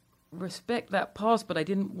respect that past, but I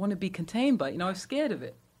didn't want to be contained by it. I was scared of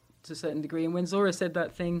it to a certain degree. And when Zora said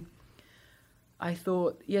that thing, I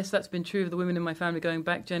thought, yes, that's been true of the women in my family going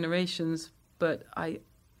back generations, but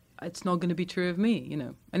it's not going to be true of me,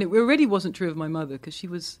 And it already wasn't true of my mother because she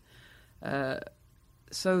was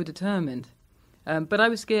so determined. But I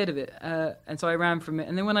was scared of it, and so I ran from it.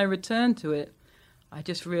 And then when I returned to it, I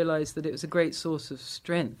just realized that it was a great source of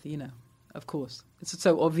strength, Of course, it's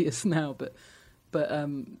so obvious now, but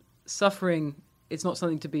suffering is not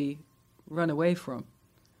something to be run away from.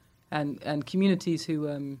 And communities who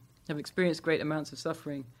have experienced great amounts of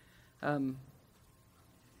suffering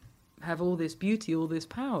have all this beauty, all this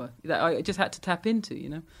power that I just had to tap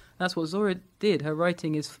into, That's what Zora did. Her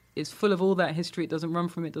writing is full of all that history. It doesn't run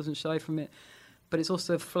from it, doesn't shy from it. But it's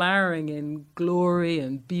also flowering in glory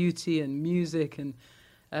and beauty and music. And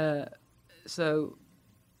so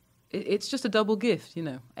it's just a double gift,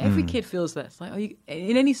 Every kid feels that. It's like,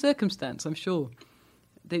 in any circumstance, I'm sure.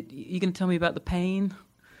 You can tell me about the pain.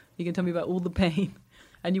 You can tell me about all the pain.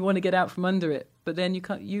 And you want to get out from under it. But then you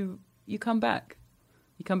come back.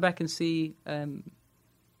 You come back and see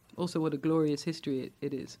also what a glorious history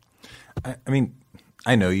it is.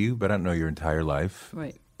 I know you, but I don't know your entire life.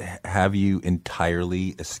 Right. Have you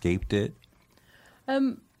entirely escaped it?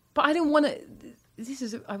 But I don't want to...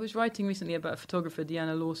 I was writing recently about a photographer,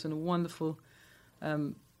 Deanna Lawson, a wonderful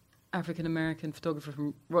African-American photographer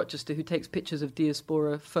from Rochester who takes pictures of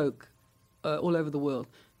diaspora folk all over the world.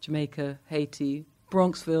 Jamaica, Haiti,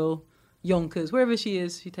 Bronxville, Yonkers, wherever she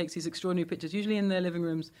is, she takes these extraordinary pictures, usually in their living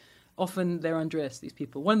rooms. Often they're undressed, these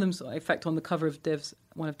people. One of them's, in fact, on the cover of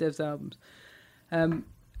one of Dev's albums.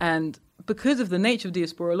 And because of the nature of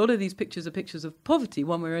diaspora, a lot of these pictures are pictures of poverty,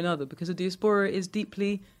 one way or another, because the diaspora is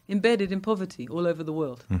deeply embedded in poverty all over the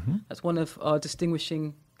world. Mm-hmm. That's one of our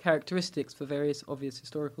distinguishing characteristics for various obvious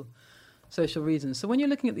historical, social reasons. So when you're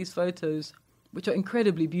looking at these photos, which are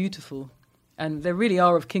incredibly beautiful, and they really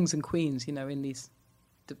are of kings and queens, in these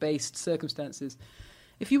debased circumstances,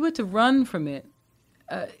 if you were to run from it,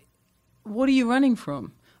 what are you running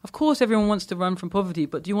from? Of course, everyone wants to run from poverty,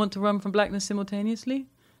 but do you want to run from blackness simultaneously?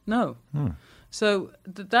 No. So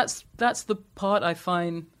that's the part I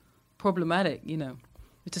find problematic,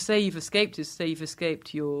 To say you've escaped is to say you've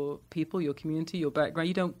escaped your people, your community, your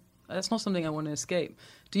background. That's not something I want to escape.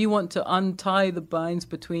 Do you want to untie the binds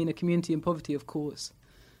between a community and poverty? Of course.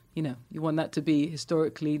 You want that to be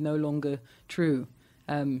historically no longer true.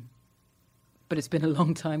 But it's been a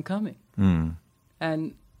long time coming.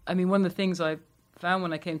 And, one of the things I found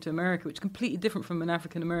when I came to America, which is completely different from an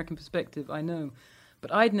African-American perspective, I know,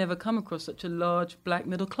 but I'd never come across such a large black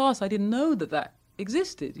middle class. I didn't know that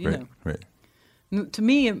existed, you know. Right. To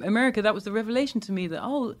me, in America, that was the revelation to me that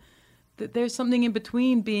there's something in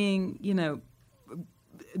between being,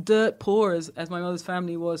 dirt poor as my mother's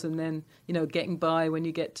family was, and then, getting by when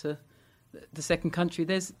you get to the second country.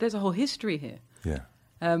 There's a whole history here. Yeah.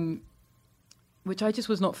 Which I just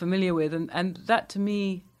was not familiar with. And that, to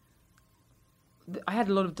me, I had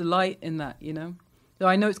a lot of delight in that, Though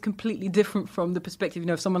I know it's completely different from the perspective,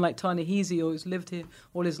 of someone like Ta-Nehisi, who's lived here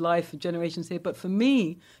all his life, generations here. But for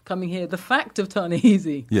me, coming here, the fact of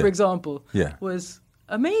Ta-Nehisi, for example, was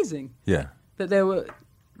amazing. Yeah. That there were,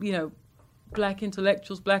 black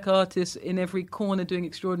intellectuals, black artists in every corner doing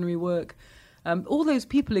extraordinary work. All those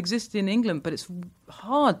people exist in England, but it's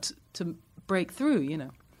hard to break through,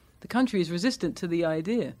 The country is resistant to the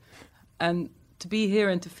idea. And to be here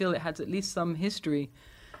and to feel it had at least some history,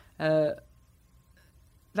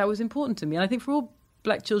 that was important to me. And I think for all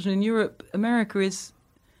black children in Europe, America is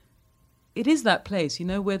that place,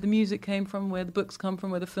 where the music came from, where the books come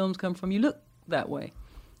from, where the films come from. You look that way.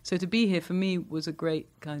 So to be here for me was a great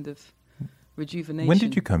kind of rejuvenation. When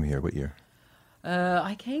did you come here? What year?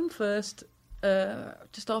 I came first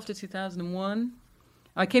just after 2001.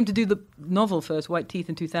 I came to do the novel first, White Teeth,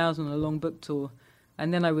 in 2000, on a long book tour.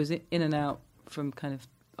 And then I was in and out from kind of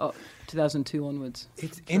 2002 onwards.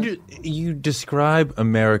 It's you describe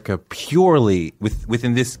America purely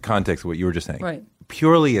within this context of what you were just saying. Right.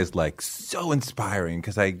 Purely as like so inspiring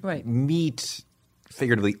because I meet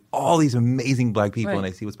figuratively all these amazing black people and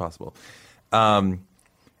I see what's possible.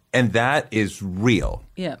 And that is real.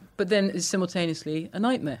 Yeah, but then it's simultaneously a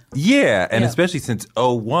nightmare. Yeah, and especially since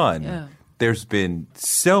 2001, there's been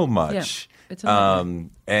so much. Yeah, it's a nightmare.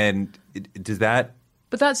 And does that...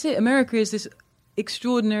 But that's it. America is this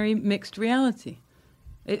extraordinary mixed reality.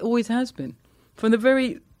 It always has been. From the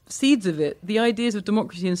very seeds of it, the ideas of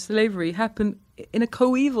democracy and slavery happen in a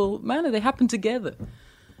coeval manner. They happen together.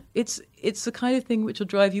 It's the kind of thing which will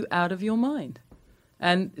drive you out of your mind.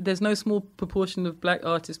 And there's no small proportion of black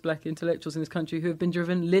artists, black intellectuals in this country who have been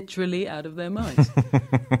driven literally out of their minds.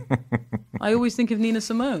 I always think of Nina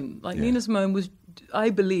Simone. Nina Simone was, I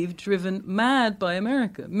believe, driven mad by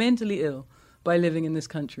America, mentally ill by living in this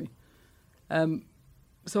country.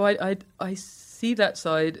 So I see that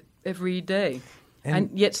side every day. And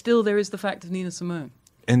yet still there is the fact of Nina Simone.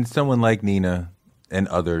 And someone like Nina and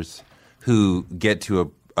others who get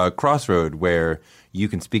to a crossroad where you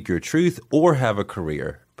can speak your truth or have a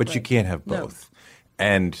career, but you can't have both. No.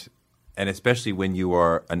 And especially when you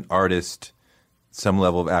are an artist, some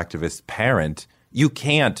level of activist parent, you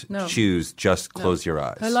can't choose just close your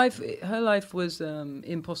eyes. Her life was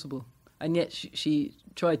impossible, and yet she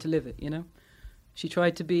tried to live it, you know? She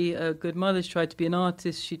tried to be a good mother, she tried to be an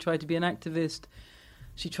artist, she tried to be an activist,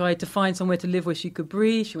 she tried to find somewhere to live where she could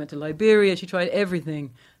breathe, she went to Liberia, she tried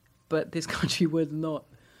everything, but this country would not.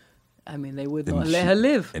 I mean, they would not let her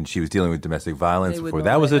live. And she was dealing with domestic violence before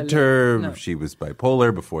that was a term. No. She was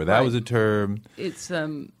bipolar before that was a term. It's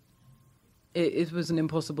it was an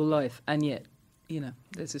impossible life, and yet, you know,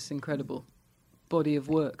 there's this incredible body of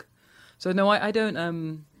work. So no, I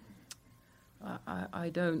don't I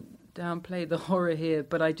don't downplay the horror here,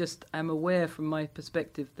 but I just am aware from my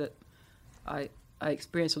perspective that I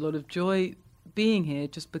experienced a lot of joy being here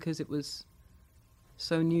just because it was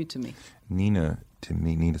so new to me. Nina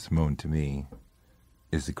Simone, to me,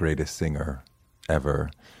 is the greatest singer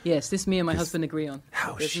ever. Yes, this me and my husband agree on.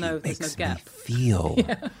 How there's she makes me feel,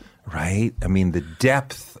 right? I mean, the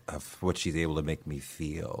depth of what she's able to make me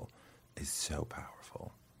feel is so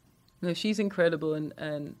powerful. No, she's incredible,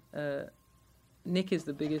 and Nick is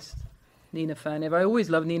the biggest Nina fan ever. I always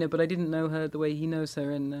loved Nina, but I didn't know her the way he knows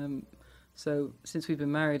her, and so since we've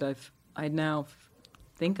been married, I now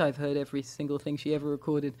think I've heard every single thing she ever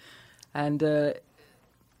recorded, and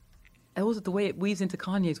also the way it weaves into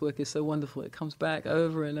Kanye's work is so wonderful. It comes back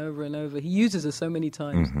over and over and over. He uses her so many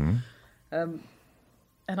times,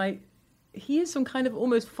 and he is some kind of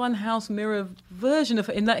almost funhouse mirror version of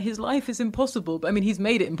her in that his life is impossible. But I mean, he's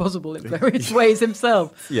made it impossible in various ways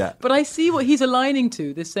himself. Yeah. But I see what he's aligning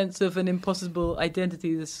to, this sense of an impossible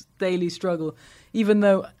identity, this daily struggle, even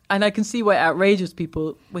though, and I can see why it outrages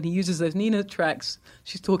people when he uses those Nina tracks.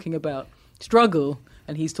 She's talking about struggle,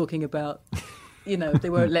 and he's talking about, you know, they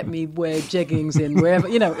won't let me wear jeggings in wherever,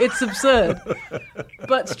 you know, it's absurd.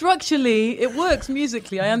 But structurally, it works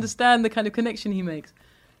musically. I understand the kind of connection he makes.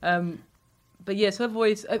 But yes, her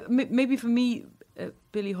voice, maybe for me,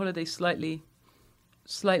 Billie Holiday slightly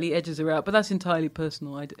edges her out, but that's entirely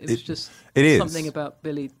personal. It is something about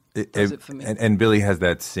Billie does it for me. And Billie has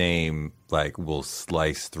that same, like, will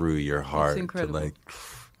slice through your heart. It's incredible.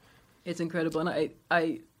 It's incredible. And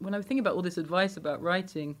I when I think about all this advice about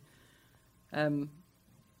writing, one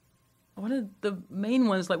of the main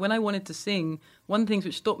ones, like when I wanted to sing, one of the things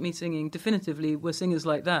which stopped me singing definitively were singers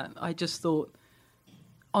like that. I just thought,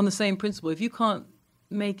 on the same principle, if you can't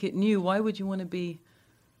make it new, why would you want to be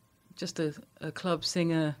just a club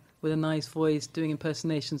singer with a nice voice doing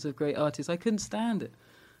impersonations of great artists? I couldn't stand it.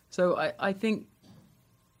 So I think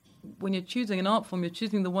when you're choosing an art form, you're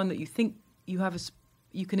choosing the one that you think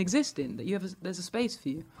you can exist in, that there's a space for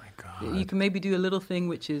you. Oh my God. You can maybe do a little thing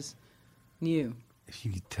which is new. If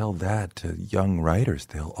you tell that to young writers,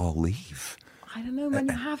 they'll all leave. I don't know, man.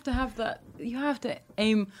 You have to have that. You have to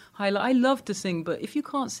aim high. I love to sing, but if you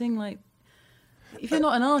can't sing, like, if you're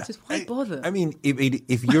not an artist, why bother? I mean,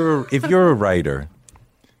 if you're a writer,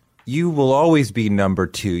 you will always be number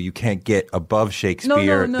two. You can't get above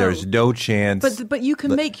Shakespeare. No. There's no chance. But you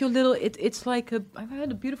can make your little. It's like I've heard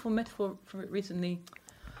a beautiful metaphor for it recently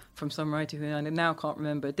from some writer who I now can't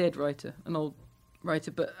remember, a dead writer, an old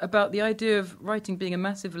writer, but about the idea of writing being a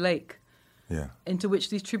massive lake. Yeah. Into which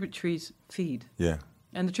these tributaries feed. Yeah.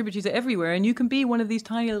 And the tributaries are everywhere, and you can be one of these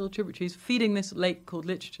tiny little tributaries feeding this lake called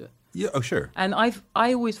literature. Yeah, oh, sure. And I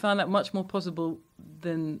always found that much more possible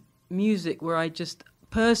than music, where I just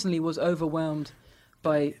personally was overwhelmed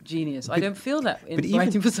by genius. I don't feel that in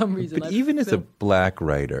writing for some reason. But even as a black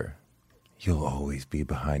writer, you'll always be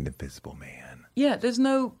behind Invisible Man. Yeah,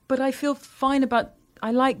 but I feel fine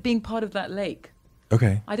I like being part of that lake.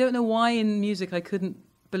 Okay. I don't know why in music I couldn't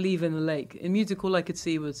believe in the lake. In music, all I could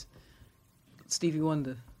see was Stevie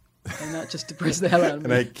Wonder. And that just depressed the hell out of me.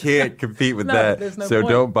 And I can't compete with No, that, there's no so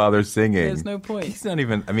point. don't bother singing. There's no point. He's not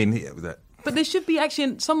even, I mean... But there should be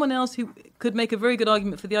actually someone else who could make a very good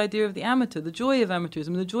argument for the idea of the amateur, the joy of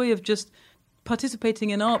amateurism, the joy of just participating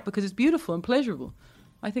in art because it's beautiful and pleasurable.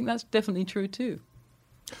 I think that's definitely true too.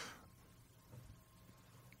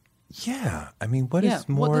 Yeah, I mean, what is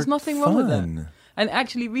more there's nothing fun? wrong with that. And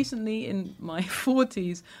actually, recently in my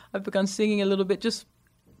 40s, I've begun singing a little bit just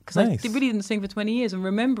because Nice. I really didn't sing for 20 years and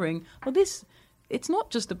remembering, it's not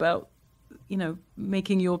just about,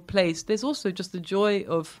 making your place. There's also just the joy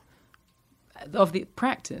of the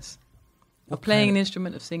practice of playing an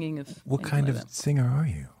instrument, of singing, of What kind like of that. singer are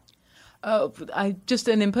you? I just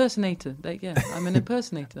an impersonator. I'm an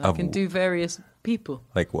impersonator. I can do various people.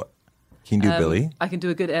 Like what? Can you do Billy? I can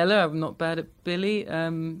do a good Ella. I'm not bad at Billy.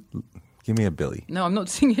 Give me a Billy. No, I'm not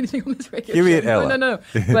singing anything on this radio. Give me show. an Ella. No.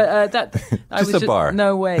 But Just a bar.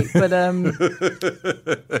 No way. But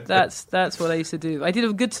that's what I used to do. I did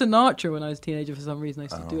a good Sinatra when I was a teenager. For some reason, I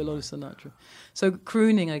used to do a lot of Sinatra. So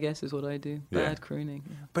crooning, I guess, is what I do. Bad crooning.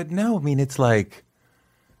 Yeah. But no, I mean, it's like,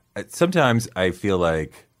 sometimes I feel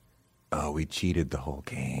like, we cheated the whole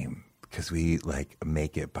game because we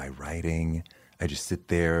make it by writing. I just sit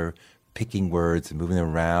there picking words and moving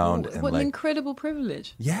them around. What an incredible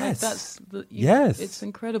privilege. Yes. Yes. It's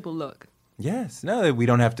incredible luck. Yes. No, we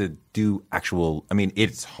don't have to do actual, I mean,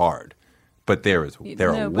 it's hard, but there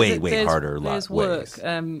are way harder there's ways. Work.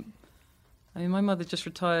 I mean, my mother just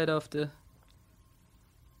retired after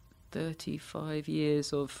 35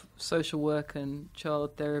 years of social work and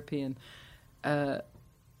child therapy, and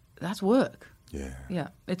that's work. Yeah. Yeah.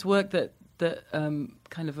 It's work that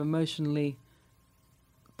kind of emotionally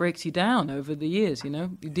breaks you down over the years, You're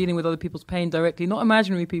dealing with other people's pain directly, not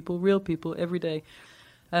imaginary people, real people, every day.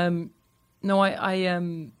 No,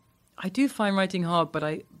 I do find writing hard, but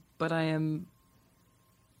I am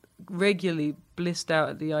regularly blissed out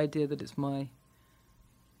at the idea that it's my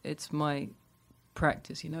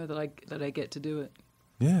practice, that I get to do it.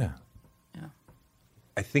 Yeah. Yeah.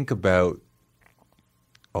 I think about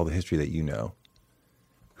all the history that you know.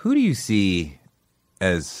 Who do you see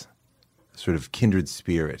as sort of kindred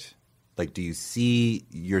spirit? Like, do you see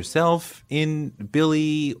yourself in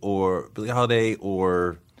Billie or Billie Holiday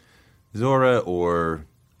or Zora or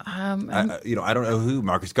I don't know who,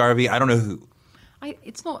 Marcus Garvey? I don't know who.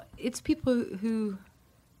 It's people who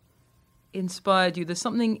inspired you. There's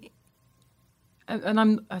something,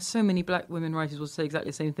 and so many black women writers will say exactly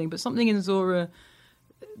the same thing. But something in Zora,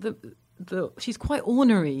 she's quite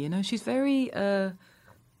ornery. She's very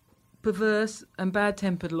perverse and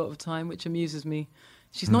bad-tempered a lot of the time, which amuses me.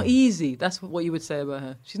 She's not easy. That's what you would say about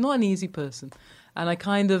her. She's not an easy person. And I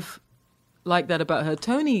kind of like that about her.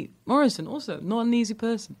 Toni Morrison, also, not an easy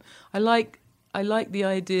person. I like the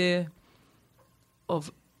idea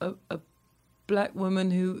of a black woman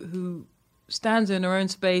who stands in her own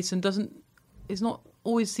space and is not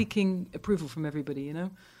always seeking approval from everybody,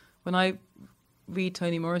 When I read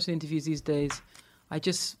Toni Morrison interviews these days, I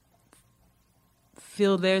just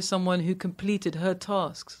feel there's someone who completed her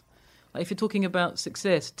tasks. Like, if you're talking about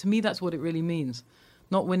success, to me that's what it really means.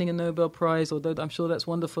 Not winning a Nobel Prize, although I'm sure that's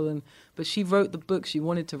wonderful. But she wrote the books she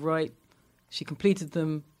wanted to write. She completed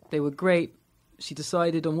them. They were great. She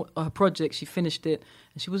decided on her project. She finished it.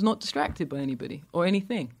 And she was not distracted by anybody or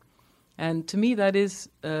anything. And to me, that is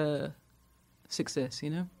success,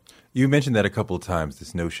 You mentioned that a couple of times,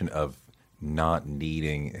 this notion of not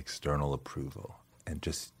needing external approval and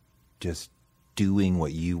just doing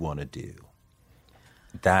what you want to do.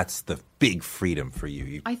 That's the big freedom for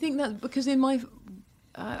you. I think that because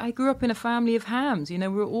I grew up in a family of hams. We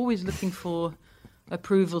were always looking for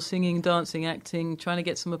approval, singing, dancing, acting, trying to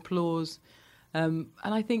get some applause. And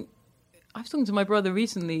I think I was talking to my brother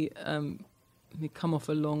recently. He'd come off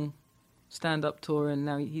a long stand-up tour, and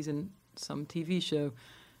now he's in some TV show.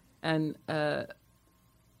 And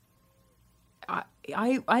I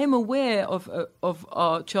am aware of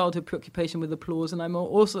our childhood preoccupation with applause, and I'm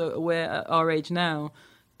also aware at our age now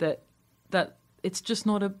that it's just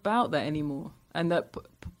not about that anymore, and that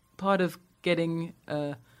part of getting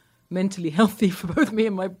mentally healthy for both me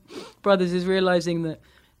and my brothers is realizing that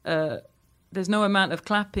there's no amount of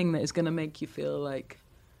clapping that is going to make you feel like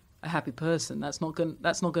a happy person. That's not going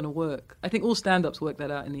to work. I think all stand-ups work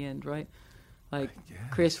that out in the end, right? Like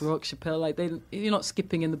Chris Rock, Chappelle, like you're not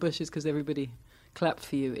skipping in the bushes because everybody clapped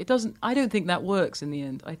for you. It doesn't. I don't think that works in the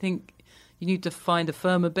end. I think you need to find a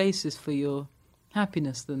firmer basis for your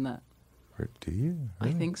happiness than that. Or do you?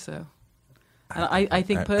 I think so. And I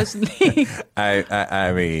think personally,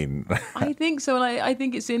 I mean, I think so, and I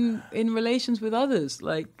think it's in relations with others.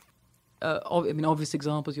 Like, obvious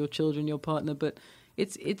examples: your children, your partner. But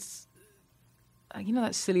it's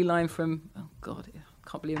that silly line from I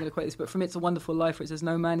can't believe I'm going to quote this, but from It's a Wonderful Life, where it says,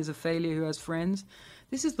 "No man is a failure who has friends."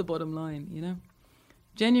 This is the bottom line,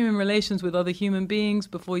 Genuine relations with other human beings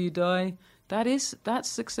before you die. That's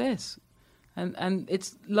success. And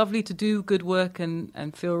it's lovely to do good work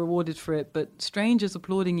and feel rewarded for it, but strangers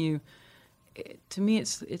applauding you, to me,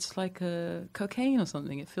 it's like cocaine or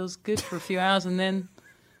something. It feels good for a few hours, and then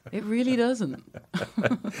it really doesn't.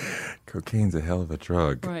 Cocaine's a hell of a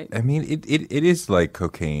drug. Right. I mean, it is like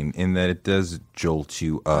cocaine in that it does jolt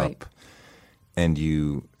you up, right. And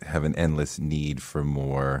you have an endless need for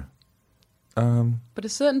more. But at a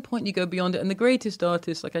certain point, you go beyond it. And the greatest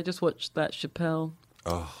artists, like I just watched that Chappelle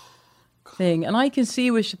thing, and I can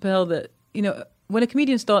see with Chappelle that, when a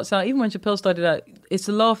comedian starts out, even when Chappelle started out, it's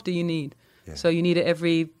the laughter you need. Yeah. So you need it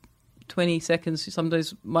every 20 seconds,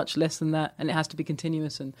 sometimes much less than that, and it has to be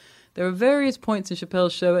continuous. And there are various points in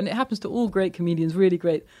Chappelle's show, and it happens to all great comedians, really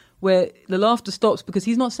great, where the laughter stops because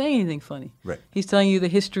he's not saying anything funny. Right. He's telling you the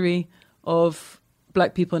history of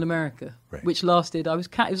black people in America, right. which lasted, it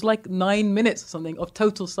was like 9 minutes or something of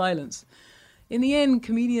total silence. In the end,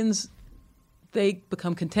 comedians, they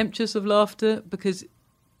become contemptuous of laughter because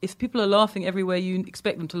if people are laughing everywhere you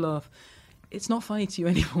expect them to laugh, it's not funny to you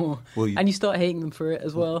anymore. And you start hating them for it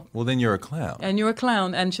as well. Well, then you're a clown. And you're a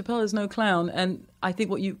clown, and Chappelle is no clown. And I think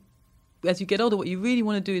as you get older, what you really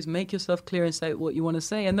want to do is make yourself clear and say what you want to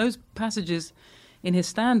say. And those passages in his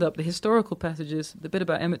stand-up, the historical passages, the bit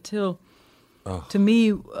about Emmett Till, to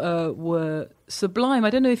me were sublime.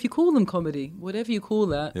 I don't know if you call them comedy. Whatever you call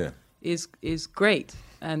that is great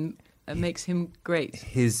and makes him great.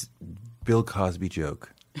 His Bill Cosby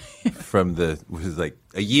joke was like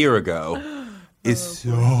a year ago is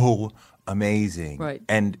so amazing. Right.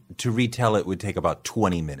 And to retell it would take about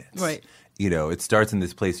 20 minutes. Right. It starts in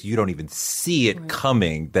this place you don't even see it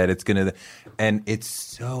coming, that it's going to, and it's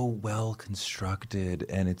so well constructed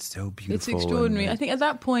and it's so beautiful. It's extraordinary. I think at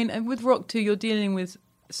that point, and with rock too, you're dealing with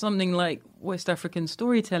something like West African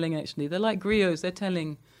storytelling, actually. They're like griots. They're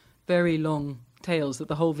telling very long tales that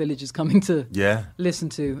the whole village is coming to listen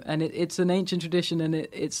to. And it's an ancient tradition, and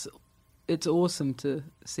it's awesome to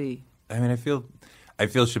see. I mean, I feel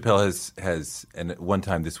Chappelle has, and at one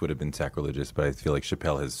time this would have been sacrilegious, but I feel like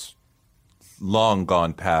Chappelle has long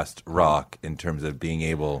gone past rock in terms of being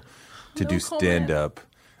able to do stand-up.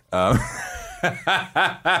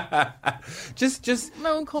 Just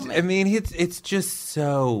no comment. I mean, it's just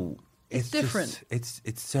so it's different. It's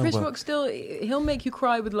so Chris Rock still, he'll make you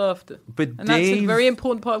cry with laughter. But that's a very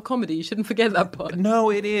important part of comedy. You shouldn't forget that part.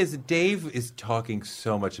 No, it is. Dave is talking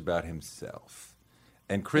so much about himself.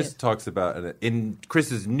 And Chris talks about, in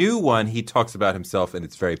Chris's new one, he talks about himself, and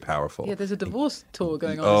it's very powerful. Yeah, there's a divorce tour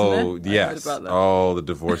going on, isn't there? Yes. I heard about that. Oh, the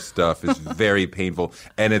divorce stuff is very painful.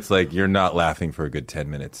 And it's like you're not laughing for a good 10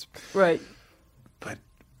 minutes. Right. But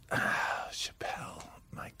Chappelle,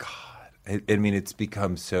 my God. I mean, it's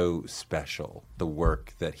become so special, the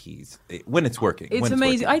work that when it's working. It's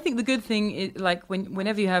amazing. I think the good thing is, like,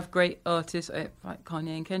 whenever you have great artists like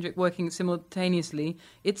Kanye and Kendrick working simultaneously,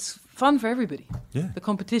 it's fun for everybody. Yeah. The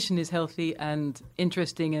competition is healthy and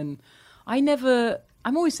interesting. And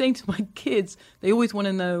I'm always saying to my kids, they always want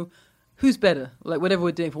to know who's better. Like, whatever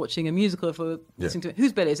we're doing, if we're watching a musical, if we're listening to it,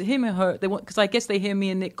 who's better? Is it him or her? Because I guess they hear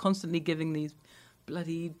me and Nick constantly giving these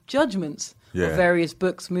bloody judgments of various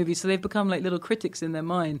books, movies, so they've become like little critics in their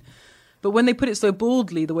mind. But when they put it so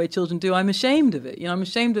boldly, the way children do, I'm ashamed of it. I'm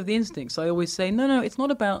ashamed of the instinct. So I always say, no, it's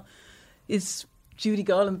not about, is Judy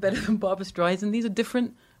Garland better than Barbra Streisand? These are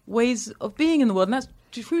different ways of being in the world, and that's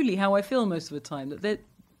truly how I feel most of the time. That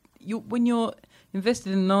when you're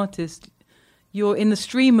invested in an artist, you're in the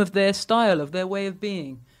stream of their style, of their way of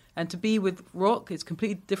being. And to be with rock is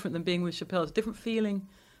completely different than being with Chappelle. It's a different feeling,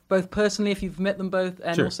 both personally, if you've met them both,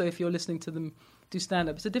 and also if you're listening to them do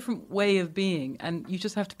stand-up. It's a different way of being, and you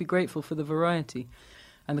just have to be grateful for the variety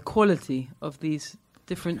and the quality of these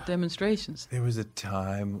different demonstrations. There was a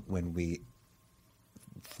time when we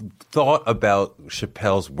thought about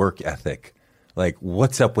Chappelle's work ethic. Like,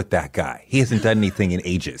 what's up with that guy? He hasn't done anything in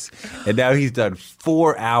ages. And now he's done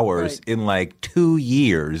 4 hours in like 2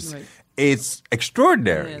 years. Right. it's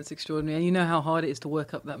extraordinary. Yeah, it's extraordinary. And you know how hard it is to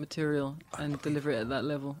work up that material and deliver it at that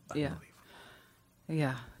level. Yeah.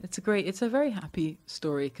 Yeah, it's a very happy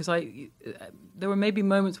story because there were maybe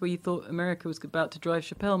moments where you thought America was about to drive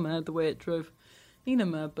Chappelle mad the way it drove Nina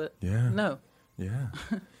mad, but no. Yeah.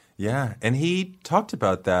 Yeah, and he talked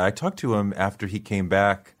about that. I talked to him after he came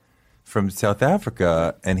back from South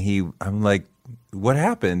Africa, and I'm like, what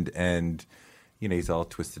happened? And, he's all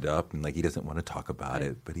twisted up, and, like, he doesn't want to talk about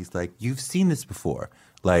it. But he's like, you've seen this before.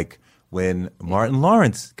 Like, when Martin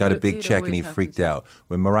Lawrence got a big check and he freaked out.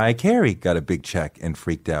 When Mariah Carey got a big check and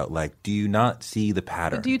freaked out. Like, do you not see the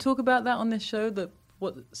pattern? But do you talk about that on this show,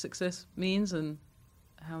 what success means and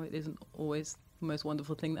how it isn't always the most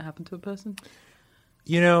wonderful thing that happened to a person?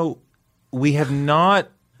 We have not.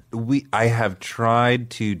 I have tried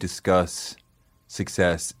to discuss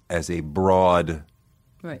success as a broad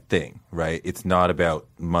thing, right? It's not about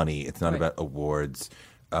money. It's not about awards.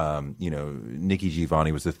 Nikki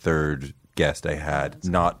Giovanni was the third guest I had,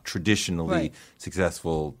 not traditionally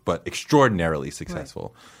successful, but extraordinarily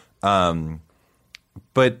successful.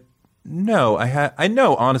 But no, I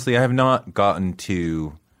know, honestly, I have not gotten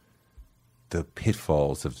to the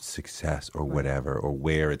pitfalls of success or whatever, or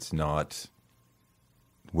where it's not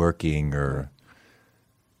working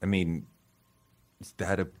I mean, is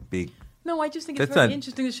that a big... No, I just think it's very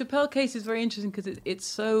interesting. The Chappelle case is very interesting because it's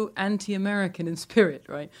so anti-American in spirit,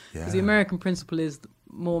 right? Because the American principle is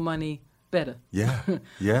more money, better. Yeah,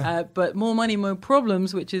 yeah. But more money, more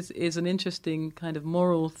problems, which is an interesting kind of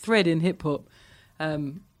moral thread in hip-hop,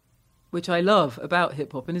 which I love about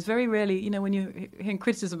hip-hop. And it's very rarely, when you're hearing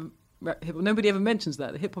criticism about hip-hop, nobody ever mentions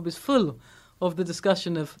that. The hip-hop is full of the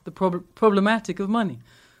discussion of the problematic of money.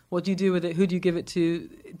 What do you do with it? Who do you give it to?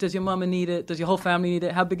 Does your mama need it? Does your whole family need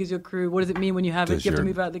it? How big is your crew? What does it mean when you have it? Do you have to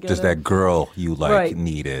move out together? Does that girl you like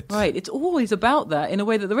need it? Right. It's always about that in a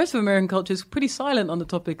way that the rest of American culture is pretty silent on the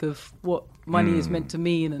topic of what money is meant to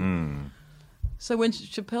mean. And so when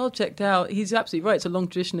Chappelle checked out, he's absolutely right. It's a long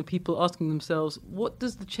tradition of people asking themselves, what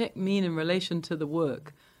does the check mean in relation to the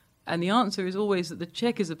work? And the answer is always that the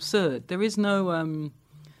check is absurd. There is no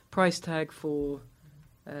price tag for,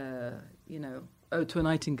 Ode to a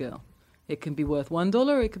Nightingale. It can be worth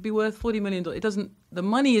 $1. It could be worth $40 million. It doesn't. The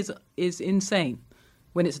money is insane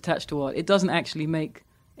when it's attached to art. It doesn't actually make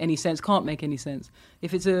any sense. Can't make any sense.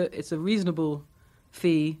 If it's a reasonable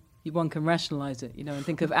fee, one can rationalize it. And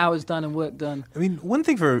think of hours done and work done. I mean, one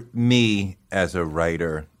thing for me as a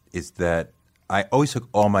writer is that I always took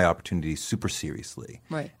all my opportunities super seriously.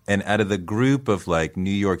 Right. And out of the group of like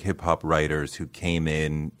New York hip hop writers who came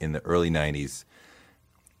in the early 90s,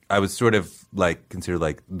 I was sort of like considered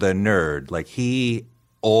like the nerd. Like he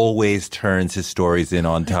always turns his stories in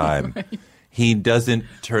on time. Right. He doesn't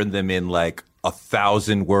turn them in like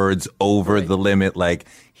 1,000 words over the limit. Like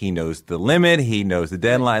he knows the limit. He knows the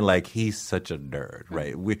deadline. Like he's such a nerd,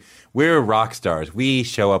 right? We're rock stars. We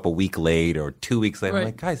show up a week late or 2 weeks late. I'm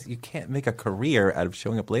like, guys, you can't make a career out of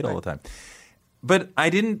showing up late all the time. But I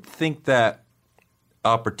didn't think that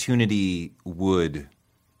opportunity would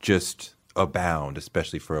just abound,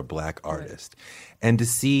 especially for a black artist. And to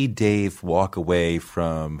see Dave walk away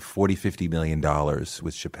from $40-50 million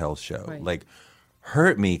with Chappelle's show, like,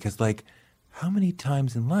 hurt me because, like, how many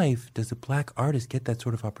times in life does a black artist get that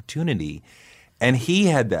sort of opportunity? And he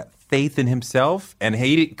had that faith in himself, and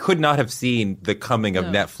he could not have seen the coming of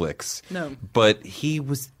Netflix. No. But he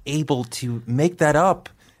was able to make that up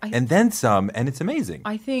and then some, and it's amazing.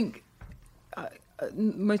 I think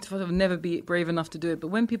most of us will never be brave enough to do it, but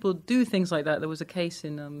when people do things like that, there was a case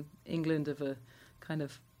in England of a kind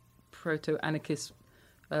of proto-anarchist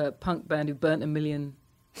punk band who burnt £1 million.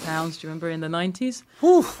 Do you remember in the 90s?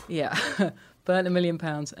 Oof. Yeah, burnt £1 million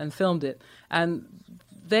and filmed it. And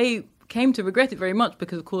they came to regret it very much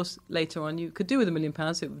because, of course, later on you could do with £1 million.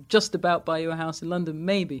 It would just about buy you a house in London,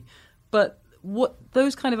 maybe. But what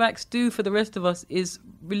those kind of acts do for the rest of us is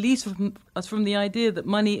release us from the idea that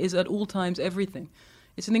money is at all times everything.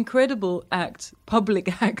 It's an incredible act,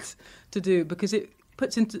 public act to do, because it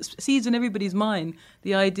seeds in everybody's mind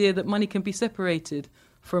the idea that money can be separated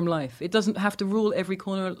from life. It doesn't have to rule every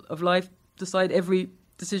corner of life, decide every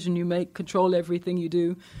decision you make, control everything you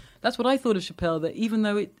do. That's what I thought of Chappelle, that even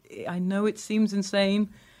though I know it seems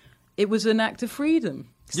insane, it was an act of freedom,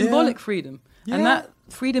 symbolic freedom. Yeah. And that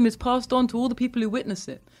freedom is passed on to all the people who witness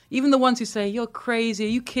it. Even the ones who say, you're crazy, are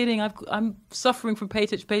you kidding? I'm suffering from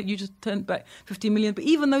paycheck to paycheck, you just turned back 50 million. But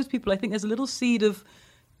even those people, I think there's a little seed of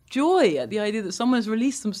joy at the idea that someone has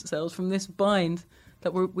released themselves from this bind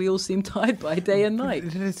that we all seem tied by day and night.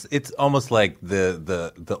 It's almost like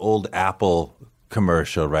the old Apple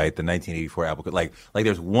commercial, right? The 1984 Apple. Like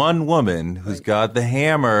there's one woman who's got the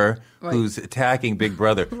hammer, who's attacking Big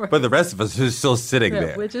Brother, but the rest of us are still sitting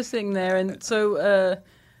there. We're just sitting there, and so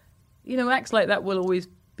acts like that will always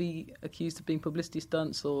be accused of being publicity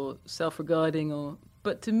stunts or self-regarding,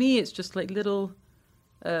 but to me, it's just like little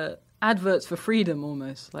adverts for freedom,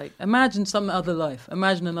 almost. Like, imagine some other life,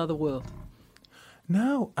 imagine another world.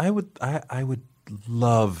 No, I would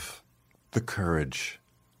love the courage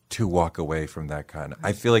to walk away from that kind of.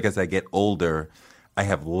 I feel like as I get older, I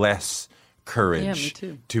have less courage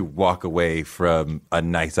to walk away from a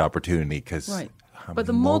nice opportunity because. Right. But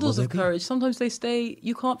the models of courage, sometimes they stay.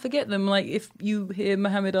 You can't forget them. Like if you hear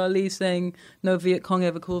Muhammad Ali saying, "No Viet Cong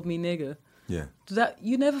ever called me nigger." Yeah. That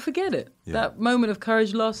you never forget it. Yeah. That moment of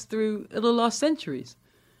courage it'll last centuries,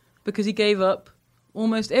 because he gave up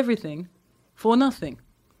almost everything for nothing,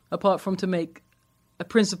 apart from to make a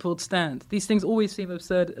principled stand. These things always seem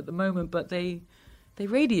absurd at the moment, but they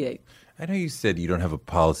radiate. I know you said you don't have a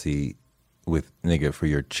policy with nigga for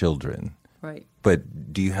your children. Right.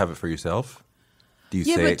 But do you have it for yourself? Do you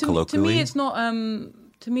say it colloquially? To me, it's not.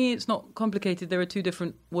 To me, it's not complicated. There are two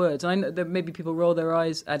different words. I know that maybe people roll their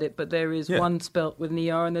eyes at it, but there is one spelt with an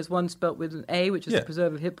ER and there's one spelt with an A, which is the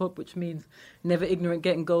preserve of hip-hop, which means never ignorant,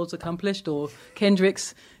 getting goals accomplished, or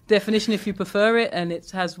Kendrick's definition, if you prefer it, and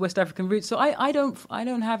it has West African roots. So I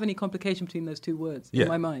don't have any complication between those two words in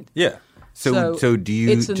my mind. Yeah. So do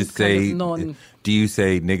you just say, do you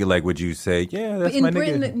say nigga, like would you say, that's my nigga? In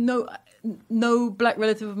Britain, no black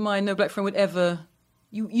relative of mine, no black friend would ever...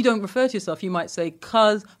 You don't refer to yourself. You might say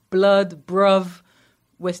cuz, blood, bruv,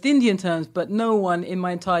 West Indian terms, but no one in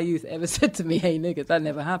my entire youth ever said to me, "Hey, nigga." That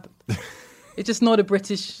never happened. It's just not a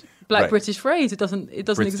British British phrase. It doesn't Brits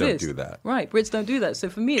exist. Brits don't do that. Right, Brits don't do that. So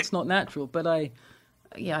for me, it's not natural. But I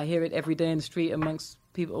hear it every day in the street amongst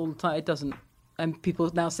people all the time. It doesn't, and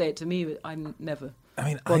people now say it to me, but I'm never.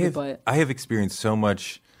 Bothered by it. I have experienced so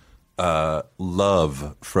much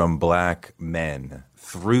love from black men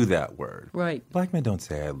through that word. Right. Black men don't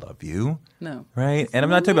say I love you. No. Right? And I'm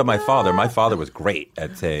not talking about my father. My father was great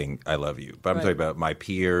at saying I love you. But I'm talking about my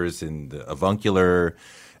peers and the avuncular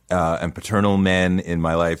and paternal men in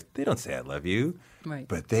my life. They don't say I love you. Right.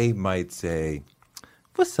 But they might say,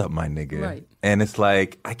 what's up, my nigga? Right. And it's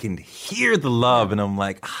like, I can hear the love, and I'm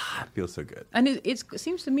like, it feels so good. And it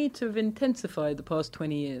seems to me to have intensified the past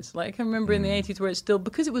 20 years. Like, I can remember in the 80s where it's still,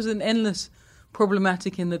 because it was an endless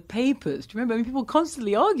problematic in the papers. Do you remember? People were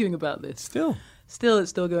constantly arguing about this. Still, it's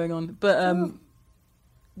still going on. But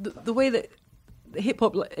the way that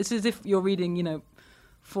hip-hop, it's as if you're reading,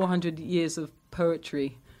 400 years of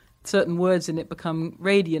poetry. Certain words in it become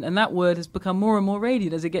radiant, and that word has become more and more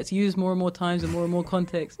radiant as it gets used more and more times in more and more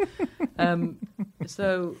contexts. But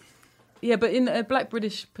in a black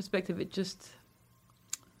British perspective, it just,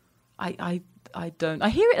 I don't. I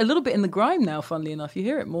hear it a little bit in the grime now, funnily enough. You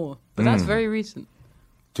hear it more, but that's very recent.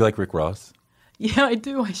 Do you like Rick Ross? Yeah, I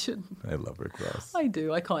do. I should. I love Rick Ross. I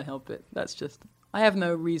do. I can't help it. That's just, I have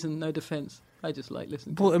no reason, no defense. I just like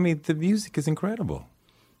listening to it. Well, I mean, the music is incredible.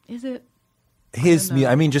 Is it? Just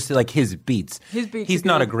like his beats. His beats. He's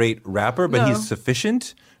not a great rapper, but he's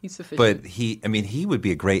sufficient. He's sufficient. But he would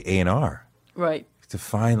be a great A&R. Right. To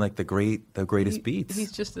find like the greatest beats.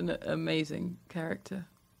 He's just an amazing character.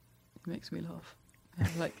 He makes me laugh. I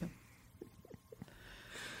like him.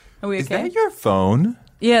 Are we okay? Is that your phone?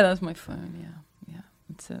 Yeah, that's my phone. Yeah.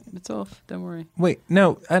 It's off. Don't worry. Wait,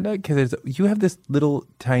 no, I know, because you have this little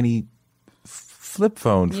tiny flip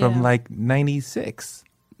phone from like 96.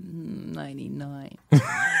 99.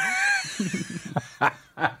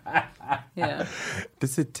 Yeah.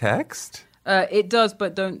 Does it text? It does,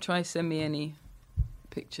 but don't try send me any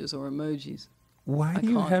pictures or emojis. Why do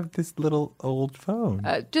you have this little old phone?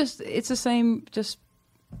 It's the same, just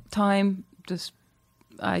time.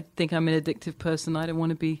 I think I'm an addictive person. I don't want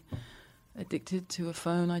to be addicted to a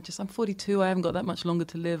phone. I'm 42. I haven't got that much longer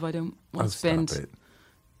to live. I don't want to spend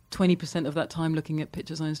 20% of that time looking at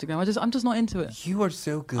pictures on Instagram. I'm just not into it. You are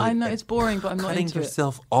so good. I know it's boring, but I'm not into it. Cutting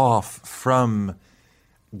yourself off from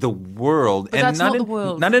the world, but that's not the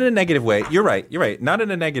world. Not in a negative way. You're right. Not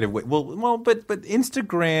in a negative way. Well, but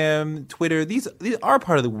Instagram, Twitter, these are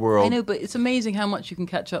part of the world. I know, but it's amazing how much you can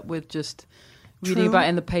catch up with just reading about it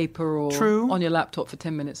in the paper or on your laptop for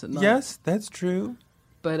 10 minutes at night. Yes, that's true.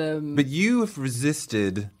 But you have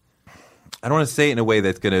resisted. I don't want to say it in a way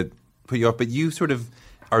that's going to put you off, but you sort of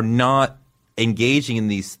are not engaging in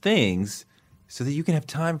these things so that you can have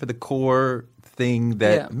time for the core thing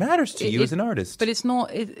that matters to you as an artist. But it's not.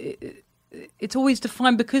 It's always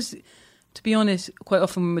defined because, to be honest, quite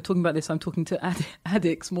often when we're talking about this, I'm talking to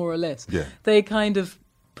addicts more or less. Yeah. They kind of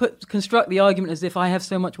construct the argument as if I have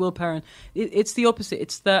so much willpower. And it's the opposite.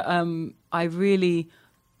 It's that I really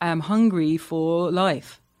am hungry for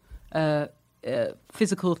life,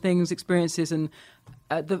 physical things, experiences, and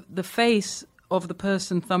the face of the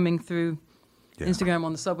person thumbing through Instagram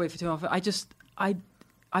on the subway for 2 hours.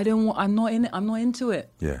 I don't want. I'm not in it. I'm not into it.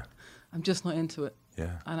 Yeah. I'm just not into it.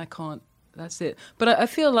 Yeah. And I can't. That's it. But I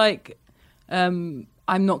feel like I'm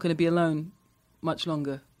not going to be alone much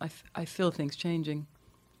longer. I feel things changing.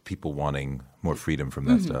 People wanting more freedom from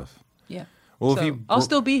that stuff. Yeah. Well, so I'll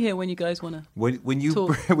still be here when you guys want to when you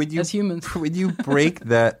talk as humans. When you break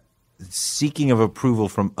that seeking of approval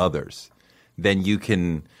from others, then you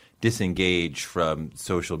can disengage from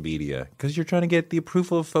social media because you're trying to get the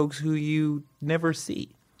approval of folks who you never see.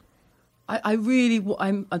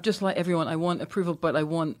 I'm just like everyone. I want approval, but I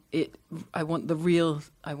want it. I want the real.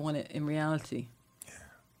 I want it in reality. Yeah.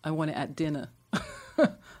 I want it at dinner.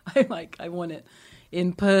 I want it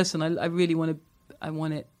in person. I really want to. I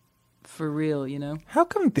want it for real. You know. How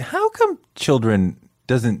come children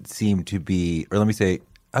doesn't seem to be, or let me say,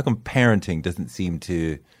 how come parenting doesn't seem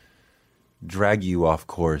to drag you off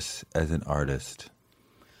course as an artist?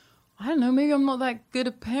 I don't know. Maybe I'm not that good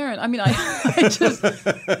a parent. I mean, I just.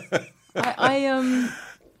 I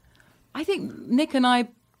think Nick and I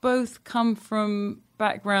both come from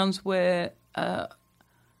backgrounds where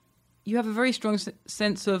you have a very strong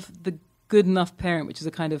sense of the good enough parent, which is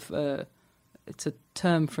a kind of it's a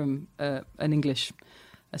term from a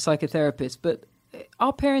psychotherapist. But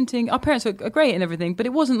our parents are great and everything, but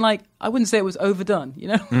it wasn't like, I wouldn't say it was overdone. You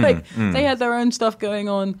know, they had their own stuff going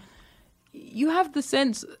on. You have the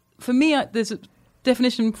sense. For me, there's a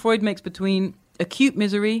definition Freud makes between acute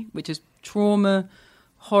misery, which is trauma,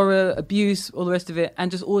 horror, abuse, all the rest of it,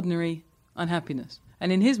 and just ordinary unhappiness.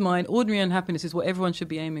 And in his mind, ordinary unhappiness is what everyone should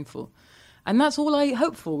be aiming for. And that's all I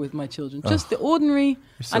hope for with my children. Just the ordinary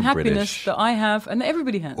unhappiness British. That I have and that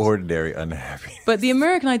everybody has. Ordinary unhappiness. But the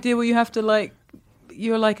American idea where you have to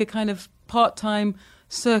you're like a kind of part-time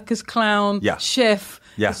circus clown, chef,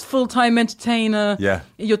 full-time entertainer. Yeah.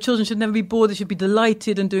 Your children should never be bored. They should be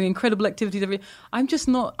delighted and doing incredible activities. I'm just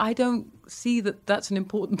not, I don't see that that's an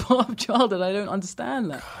important part of childhood. I don't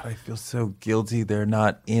understand that. God, I feel so guilty. They're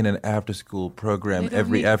not in an after-school program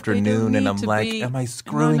every afternoon, and I'm like, am I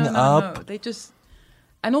screwing up? No. They just,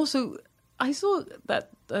 and also, I saw that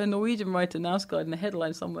Norwegian writer Nausgaard in the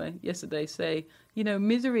headline somewhere yesterday say,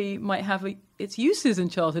 misery might have its uses in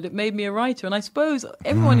childhood. It made me a writer. And I suppose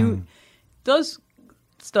everyone who does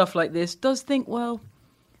stuff like this does think, well,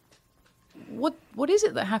 what is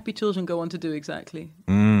it that happy children go on to do exactly?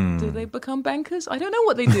 Do they become bankers? I don't know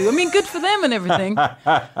what they do. I mean, good for them and everything.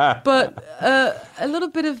 But a little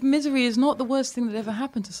bit of misery is not the worst thing that ever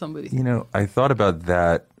happened to somebody. I thought about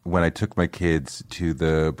that when I took my kids to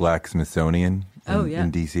the Black Smithsonian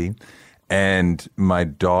in D.C. And my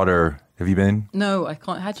daughter, have you been? No, I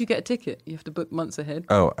can't. How'd you get a ticket? You have to book months ahead.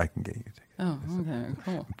 Oh, I can get you a ticket. Oh, okay,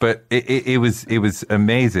 cool. But it was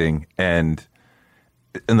amazing. And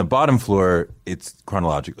in the bottom floor, it's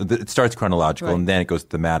chronological. It starts chronological, and then it goes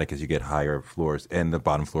thematic as you get higher floors. And the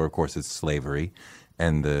bottom floor, of course, is slavery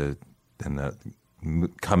and the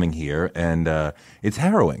coming here. And it's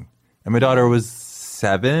harrowing. And my daughter was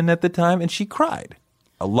 7 at the time, and she cried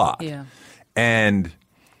a lot. Yeah. And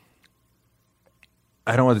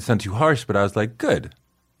I don't want to sound too harsh, but I was like, good.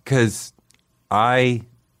 Because I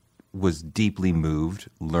was deeply moved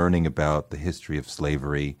learning about the history of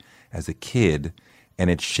slavery as a kid, and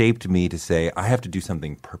it shaped me to say, I have to do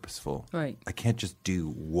something purposeful. Right. I can't just do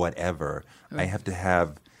whatever. Right. I have to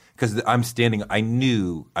have, because I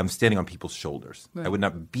knew I'm standing on people's shoulders. Right. I would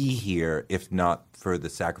not be here if not for the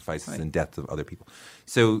sacrifices and deaths of other people.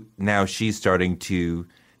 So now she's starting to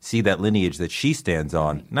see that lineage that she stands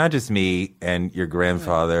on, not just me and your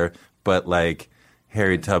grandfather, but like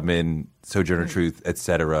Harriet Tubman, Sojourner Truth,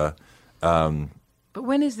 etc. But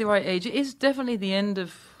when is the right age? It is definitely the end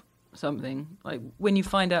of something. Like when you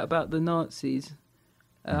find out about the Nazis,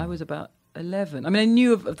 I was about 11. I mean, I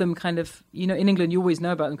knew of them kind of, in England you always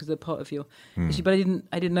know about them because they're part of your history, but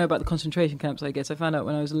I didn't know about the concentration camps, I guess. I found out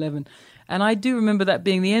when I was 11. And I do remember that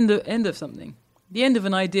being the end of something, the end of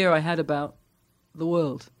an idea I had about the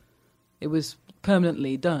world. It was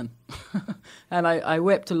permanently done. And I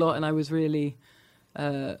wept a lot, and I was really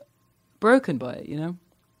broken by it,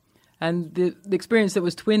 And the experience that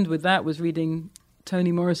was twinned with that was reading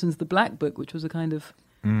Toni Morrison's The Black Book, which was a kind of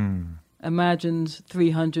imagined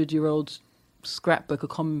 300-year-old scrapbook, a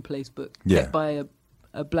commonplace book, kept by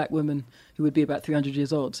a black woman who would be about 300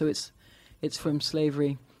 years old. So it's from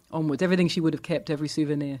slavery onwards. Everything she would have kept, every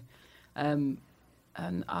souvenir. And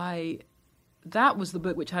that was the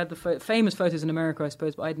book which had the famous photos in America, I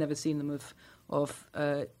suppose, but I'd never seen them of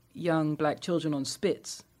young black children on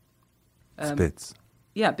spits. Spits.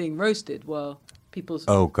 Yeah, being roasted while people sit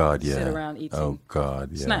around eating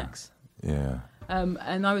snacks. Yeah.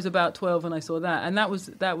 And I was about 12 when I saw that, and that was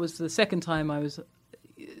the second time I was.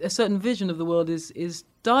 A certain vision of the world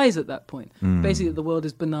dies at that point. Basically, that the world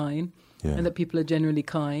is benign, and that people are generally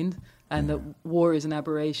kind, and that war is an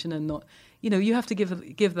aberration, and not. You have to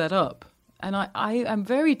give that up. And I am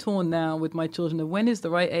very torn now with my children of when is the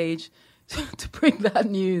right age to bring that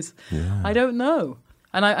news. Yeah. I don't know.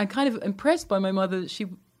 And I'm kind of impressed by my mother. She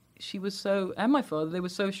was so, and my father, they were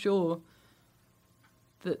so sure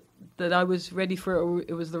that I was ready for it, or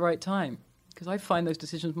it was the right time. Because I find those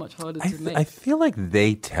decisions much harder to make. I feel like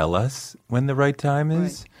they tell us when the right time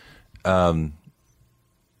is. Right.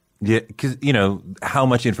 Because, how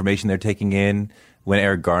much information they're taking in. When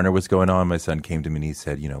Eric Garner was going on, my son came to me and he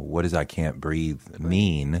said, what does I can't breathe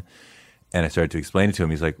mean? And I started to explain it to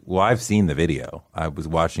him. He's like, well, I've seen the video. I was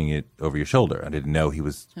watching it over your shoulder. I didn't know he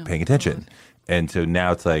was paying attention. God. And so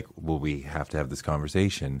now it's like, well, we have to have this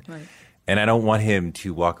conversation. Right. And I don't want him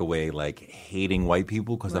to walk away like hating white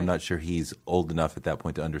people because I'm not sure he's old enough at that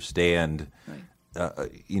point to understand,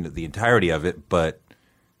 the entirety of it. But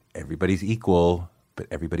everybody's equal, but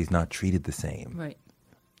everybody's not treated the same. Right.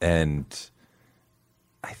 And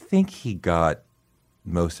I think he got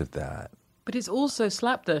most of that. But it's also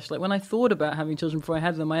slapdash. Like when I thought about having children before I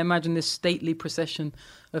had them, I imagined this stately procession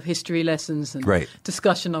of history lessons and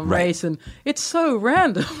discussion on race. And it's so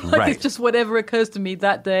random. It's just whatever occurs to me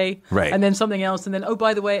that day. Right. And then something else. And then, oh,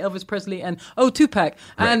 by the way, Elvis Presley and, Tupac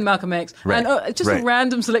and Malcolm X. Right. And it's just a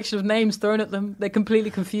random selection of names thrown at them. They're completely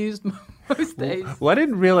confused most days. Well, I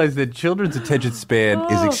didn't realize that children's attention span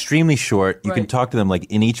is extremely short. You can talk to them like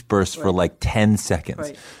in each burst for like 10 seconds.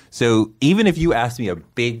 Right. So even if you ask me a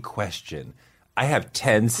big question, I have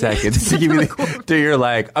 10 seconds to give you till you're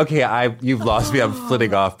like, okay, you've lost me. I'm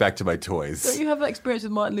flitting off back to my toys. Don't you have that experience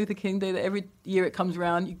with Martin Luther King Day that every year it comes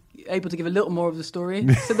around, you're able to give a little more of the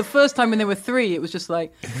story? So the first time when there were 3, it was just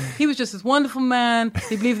like, he was just this wonderful man.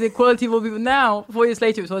 He believed in the equality of all people. Now, 4 years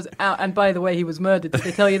later, it was out. And by the way, he was murdered. Did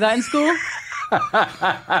they tell you that in school? By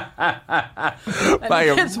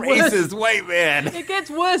a racist white man. It gets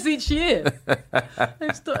worse each year.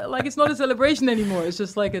 It's not a celebration anymore. It's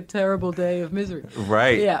just like a terrible day of misery.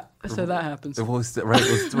 Right. Yeah. So that happens. We'll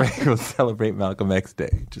celebrate Malcolm X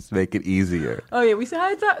Day. Just make it easier. Oh yeah, I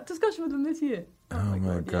had that discussion with them this year. Oh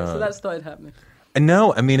my God. Yeah, so that started happening.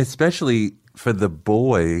 No, I mean especially for the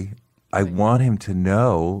boy. I want him to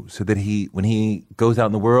know so that when he goes out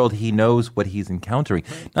in the world, he knows what he's encountering.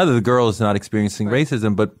 Right. Not that the girl is not experiencing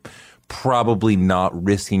racism, but probably not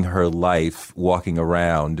risking her life walking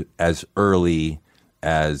around as early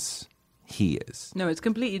as he is. No, it's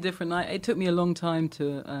completely different. It took me a long time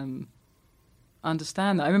to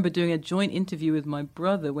understand that. I remember doing a joint interview with my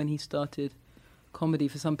brother when he started comedy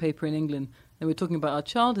for some paper in England. And we were talking about our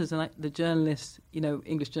childhoods, and the journalists,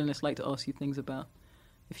 English journalists like to ask you things about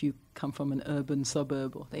if you come from an urban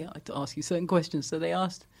suburb, or they like to ask you certain questions. So they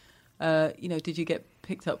asked, did you get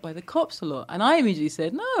picked up by the cops a lot? And I immediately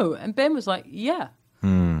said, no. And Ben was like, yeah,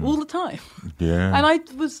 all the time. Yeah. And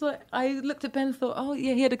I looked at Ben and thought, oh,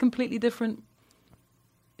 yeah, he had a completely different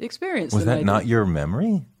experience. Was that not your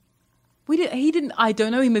memory? He didn't, I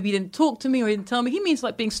don't know, maybe he didn't talk to me or he didn't tell me. He means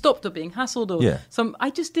like being stopped or being hassled or I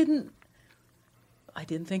just didn't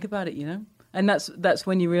think about it, And that's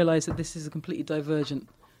when you realize that this is a completely divergent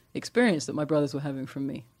experience that my brothers were having from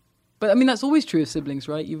me. But I mean, that's always true of siblings,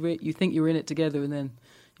 right? You think you're in it together, and then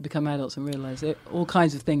you become adults and realize all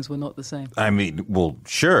kinds of things were not the same. I mean, well,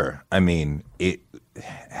 sure. I mean,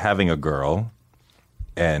 having a girl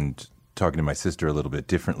and talking to my sister a little bit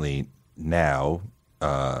differently now,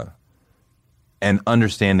 and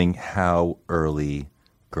understanding how early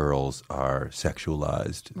girls are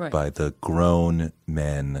sexualized by the grown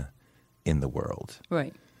men in the world.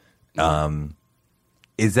 Right.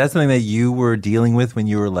 Is that something that you were dealing with when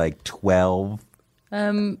you were like 12?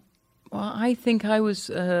 Well, I think I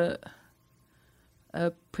was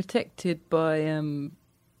protected by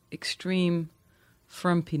extreme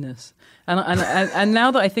frumpiness. And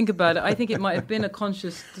now that I think about it, I think it might have been a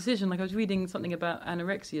conscious decision. Like I was reading something about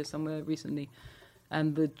anorexia somewhere recently,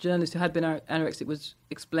 and the journalist who had been anorexic was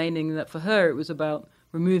explaining that for her it was about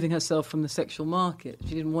removing herself from the sexual market.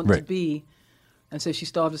 She didn't want to be... And so she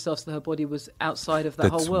starved herself so her body was outside of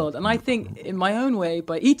that whole world. And I think in my own way,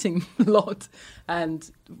 by eating a lot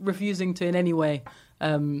and refusing to in any way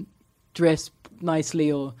dress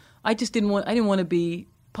nicely, I didn't want to be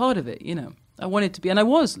part of it, I wanted to be. And I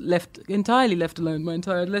was entirely left alone my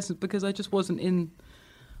entire adolescence because I just wasn't in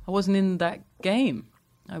in that game.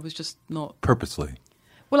 I was just not Purposely.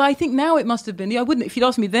 Well, I think now it must have been. I wouldn't. If you'd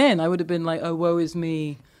asked me then, I would have been like, "Oh, woe is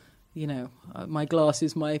me," my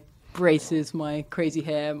glasses, my braces, my crazy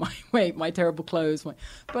hair, my terrible clothes.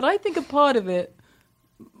 But I think a part of it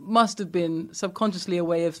must have been subconsciously a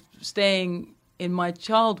way of staying in my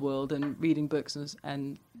child world and reading books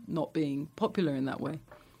and not being popular in that way.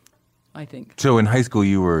 I think. So in high school,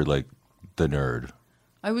 you were like the nerd.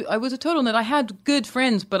 I was a total nerd. I had good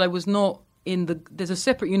friends, but I was not in the. There's a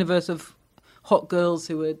separate universe of hot girls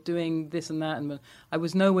who were doing this and that, and I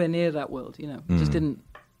was nowhere near that world. It just didn't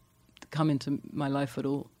come into my life at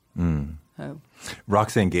all.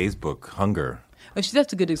 Roxane Gay's book, Hunger. Oh,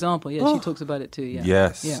 that's a good example. Yeah, she talks about it too. Yeah.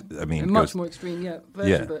 Yes, yeah. I mean, a much more extreme,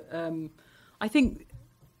 version. But I think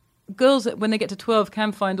girls, when they get to 12,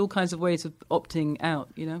 can find all kinds of ways of opting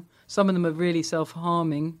out. Some of them are really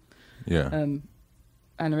self-harming. Yeah.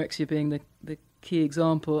 Anorexia being the key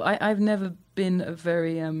example. I've never been a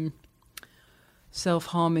very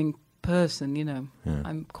self-harming person, Yeah.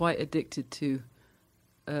 I'm quite addicted to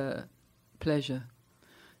pleasure.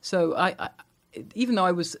 So I even though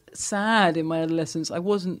I was sad in my adolescence, I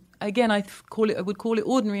wasn't. Again, I would call it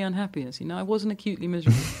ordinary unhappiness. I wasn't acutely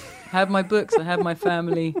miserable. I had my books, I had my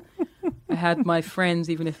family, I had my friends,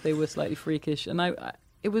 even if they were slightly freakish, and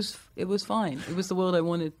it was fine. It was the world I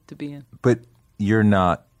wanted to be in. But you're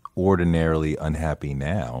not ordinarily unhappy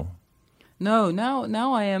now. No,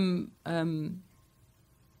 now I am.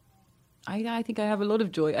 I think I have a lot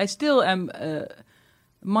of joy. I still am.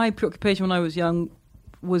 My preoccupation when I was young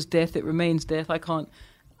was death. It remains death. I can't.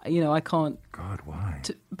 God, why?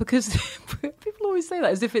 Because people always say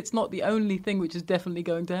that as if it's not the only thing which is definitely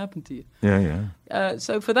going to happen to you. Yeah.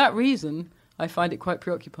 So for that reason, I find it quite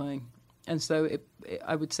preoccupying, and so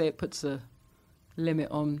I would say it puts a limit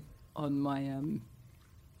on my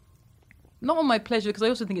not on my pleasure, because I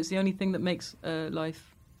also think it's the only thing that makes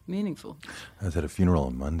life meaningful. I was at a funeral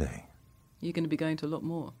on Monday. You're going to be going to a lot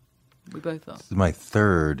more. We both are. This is my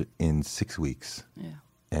third in 6 weeks. Yeah.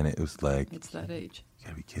 And it was like... It's that age. You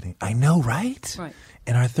gotta be kidding. I know, right? Right.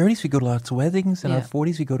 In our 30s, we go to lots of weddings. In our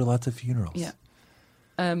 40s, we go to lots of funerals. Yeah.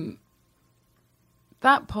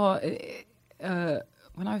 That part,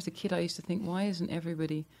 when I was a kid, I used to think, why isn't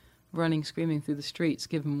everybody running, screaming through the streets,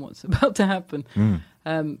 given what's about to happen?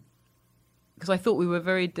 Because I thought we were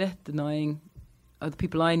very death-denying. The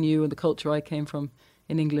people I knew and the culture I came from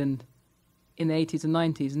in England in the 80s and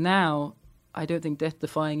 90s. Now, I don't think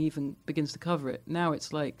death-defying even begins to cover it. Now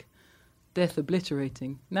it's like death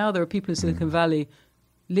obliterating. Now there are people in Silicon Valley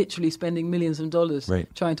literally spending millions of dollars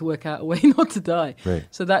trying to work out a way not to die. Right.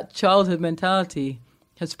 So that childhood mentality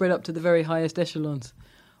has spread up to the very highest echelons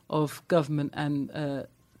of government and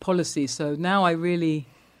policy. So now I really,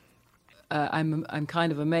 I'm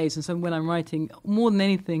kind of amazed. And so when I'm writing, more than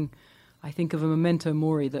anything, I think of a memento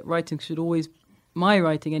mori, that writing should always, my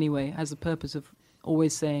writing anyway, has the purpose of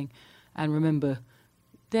always saying, and remember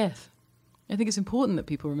death. I think it's important that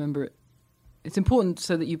people remember it. It's important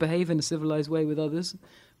so that you behave in a civilized way with others,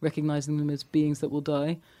 recognizing them as beings that will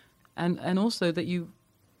die, and also that you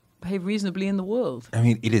behave reasonably in the world. I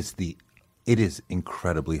mean, it is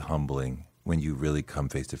incredibly humbling when you really come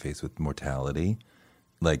face to face with mortality.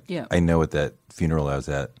 Like, I know at that funeral I was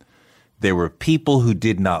at, there were people who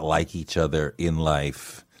did not like each other in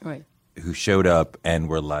life, who showed up and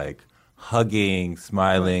were like hugging,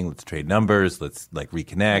 smiling, let's trade numbers, let's like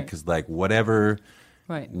reconnect, because like whatever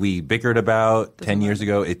we bickered about 10 years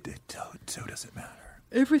ago, it so doesn't matter.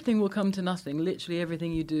 Everything will come to nothing, literally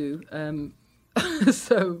everything you do.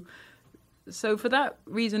 So for that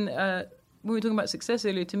reason, when we were talking about success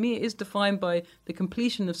earlier, to me it is defined by the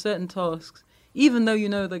completion of certain tasks, even though you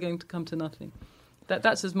know they're going to come to nothing.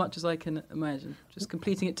 That's as much as I can imagine, just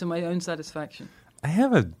completing it to my own satisfaction.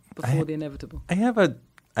 Before the inevitable. I have an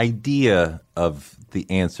idea of the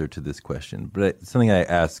answer to this question, but it's something I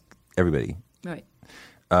ask everybody. Right.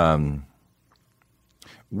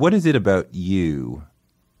 What is it about you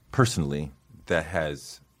personally that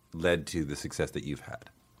has led to the success that you've had?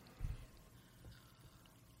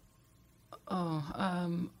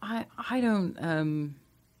 I don't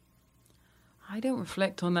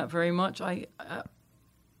reflect on that very much.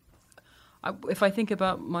 If I think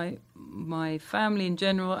about my family in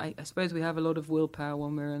general, I suppose we have a lot of willpower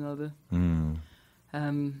one way or another.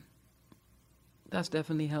 That's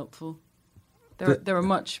definitely helpful. There are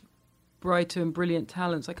much brighter and brilliant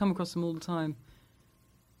talents. I come across them all the time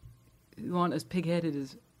who aren't as pig-headed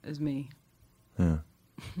as me. Yeah.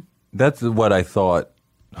 That's what I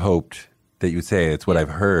hoped that you would say. It's what I've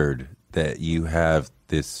heard, that you have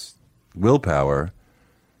this willpower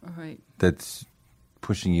that's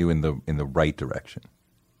pushing you in the right direction.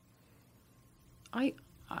 I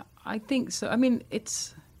think so. I mean,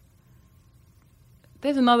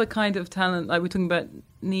 there's another kind of talent, like we're talking about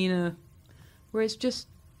Nina, where it's just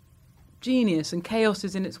genius and chaos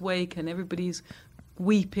is in its wake and everybody's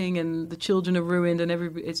weeping and the children are ruined and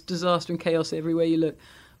it's disaster and chaos everywhere you look.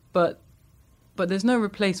 But there's no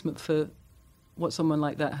replacement for what someone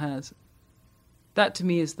like that has. That to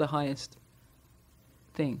me is the highest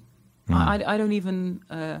thing. I don't even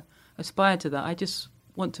aspire to that. I just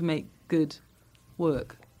want to make good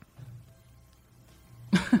work.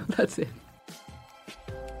 That's it.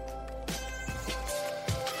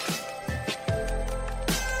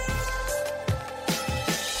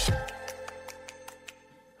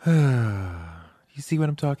 You see what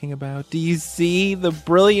I'm talking about? Do you see the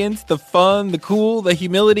brilliance, the fun, the cool, the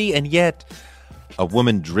humility, and yet a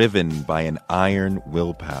woman driven by an iron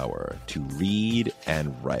willpower to read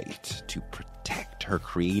and write, to protect her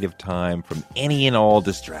creative time from any and all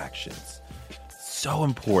distractions. So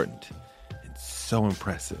important and so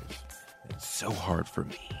impressive and so hard for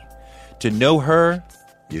me. To know her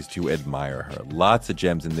is to admire her. Lots of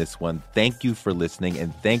gems in this one. Thank you for listening,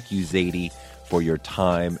 and thank you, Zadie, for your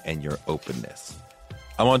time and your openness.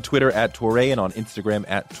 I'm on Twitter at Touré and on Instagram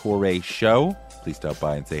at Touré Show. Please stop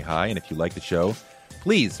by and say hi. And if you like the show,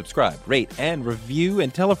 please subscribe, rate, and review,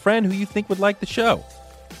 and tell a friend who you think would like the show.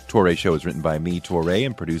 Touré Show is written by me, Touré,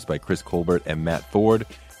 and produced by Chris Colbert and Matt Ford,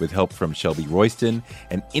 with help from Shelby Royston,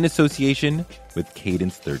 and in association with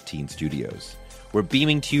Cadence 13 Studios. We're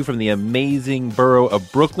beaming to you from the amazing borough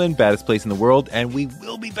of Brooklyn, baddest place in the world, and we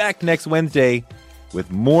will be back next Wednesday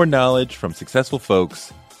with more knowledge from successful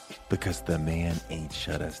folks, because the man ain't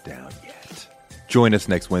shut us down yet. Join us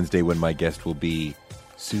next Wednesday when my guest will be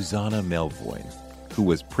Susanna Melvoin, who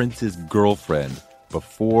was Prince's girlfriend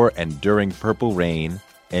before and during Purple Rain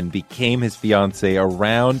and became his fiancée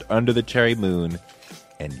around Under the Cherry Moon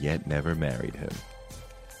and yet never married him.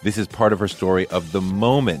 This is part of her story of the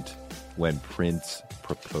moment when Prince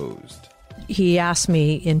proposed. He asked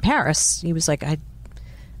me in Paris, he was like, I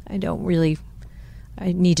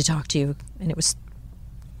need to talk to you. And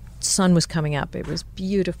sun was coming up. It was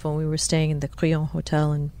beautiful. We were staying in the Crillon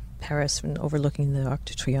Hotel in Paris and overlooking the Arc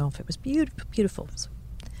de Triomphe. It was beautiful, beautiful.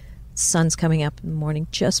 Sun's coming up in the morning,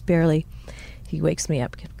 just barely. He wakes me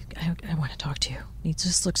up. I want to talk to you. He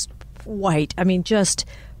just looks white. I mean, just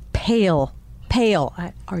pale.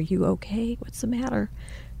 Are you okay? What's the matter?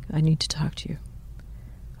 I need to talk to you.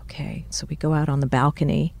 Okay, so we go out on the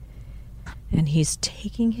balcony, and he's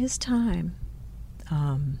taking his time.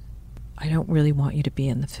 I don't really want you to be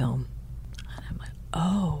in the film. And I'm like,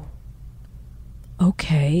 oh,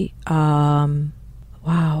 okay.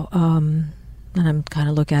 Wow. And I'm kind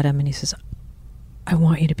of look at him, and he says, I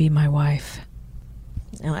want you to be my wife.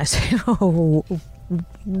 And I say, oh,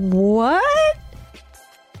 what?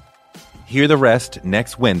 Hear the rest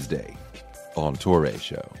next Wednesday on Touré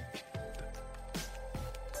Show.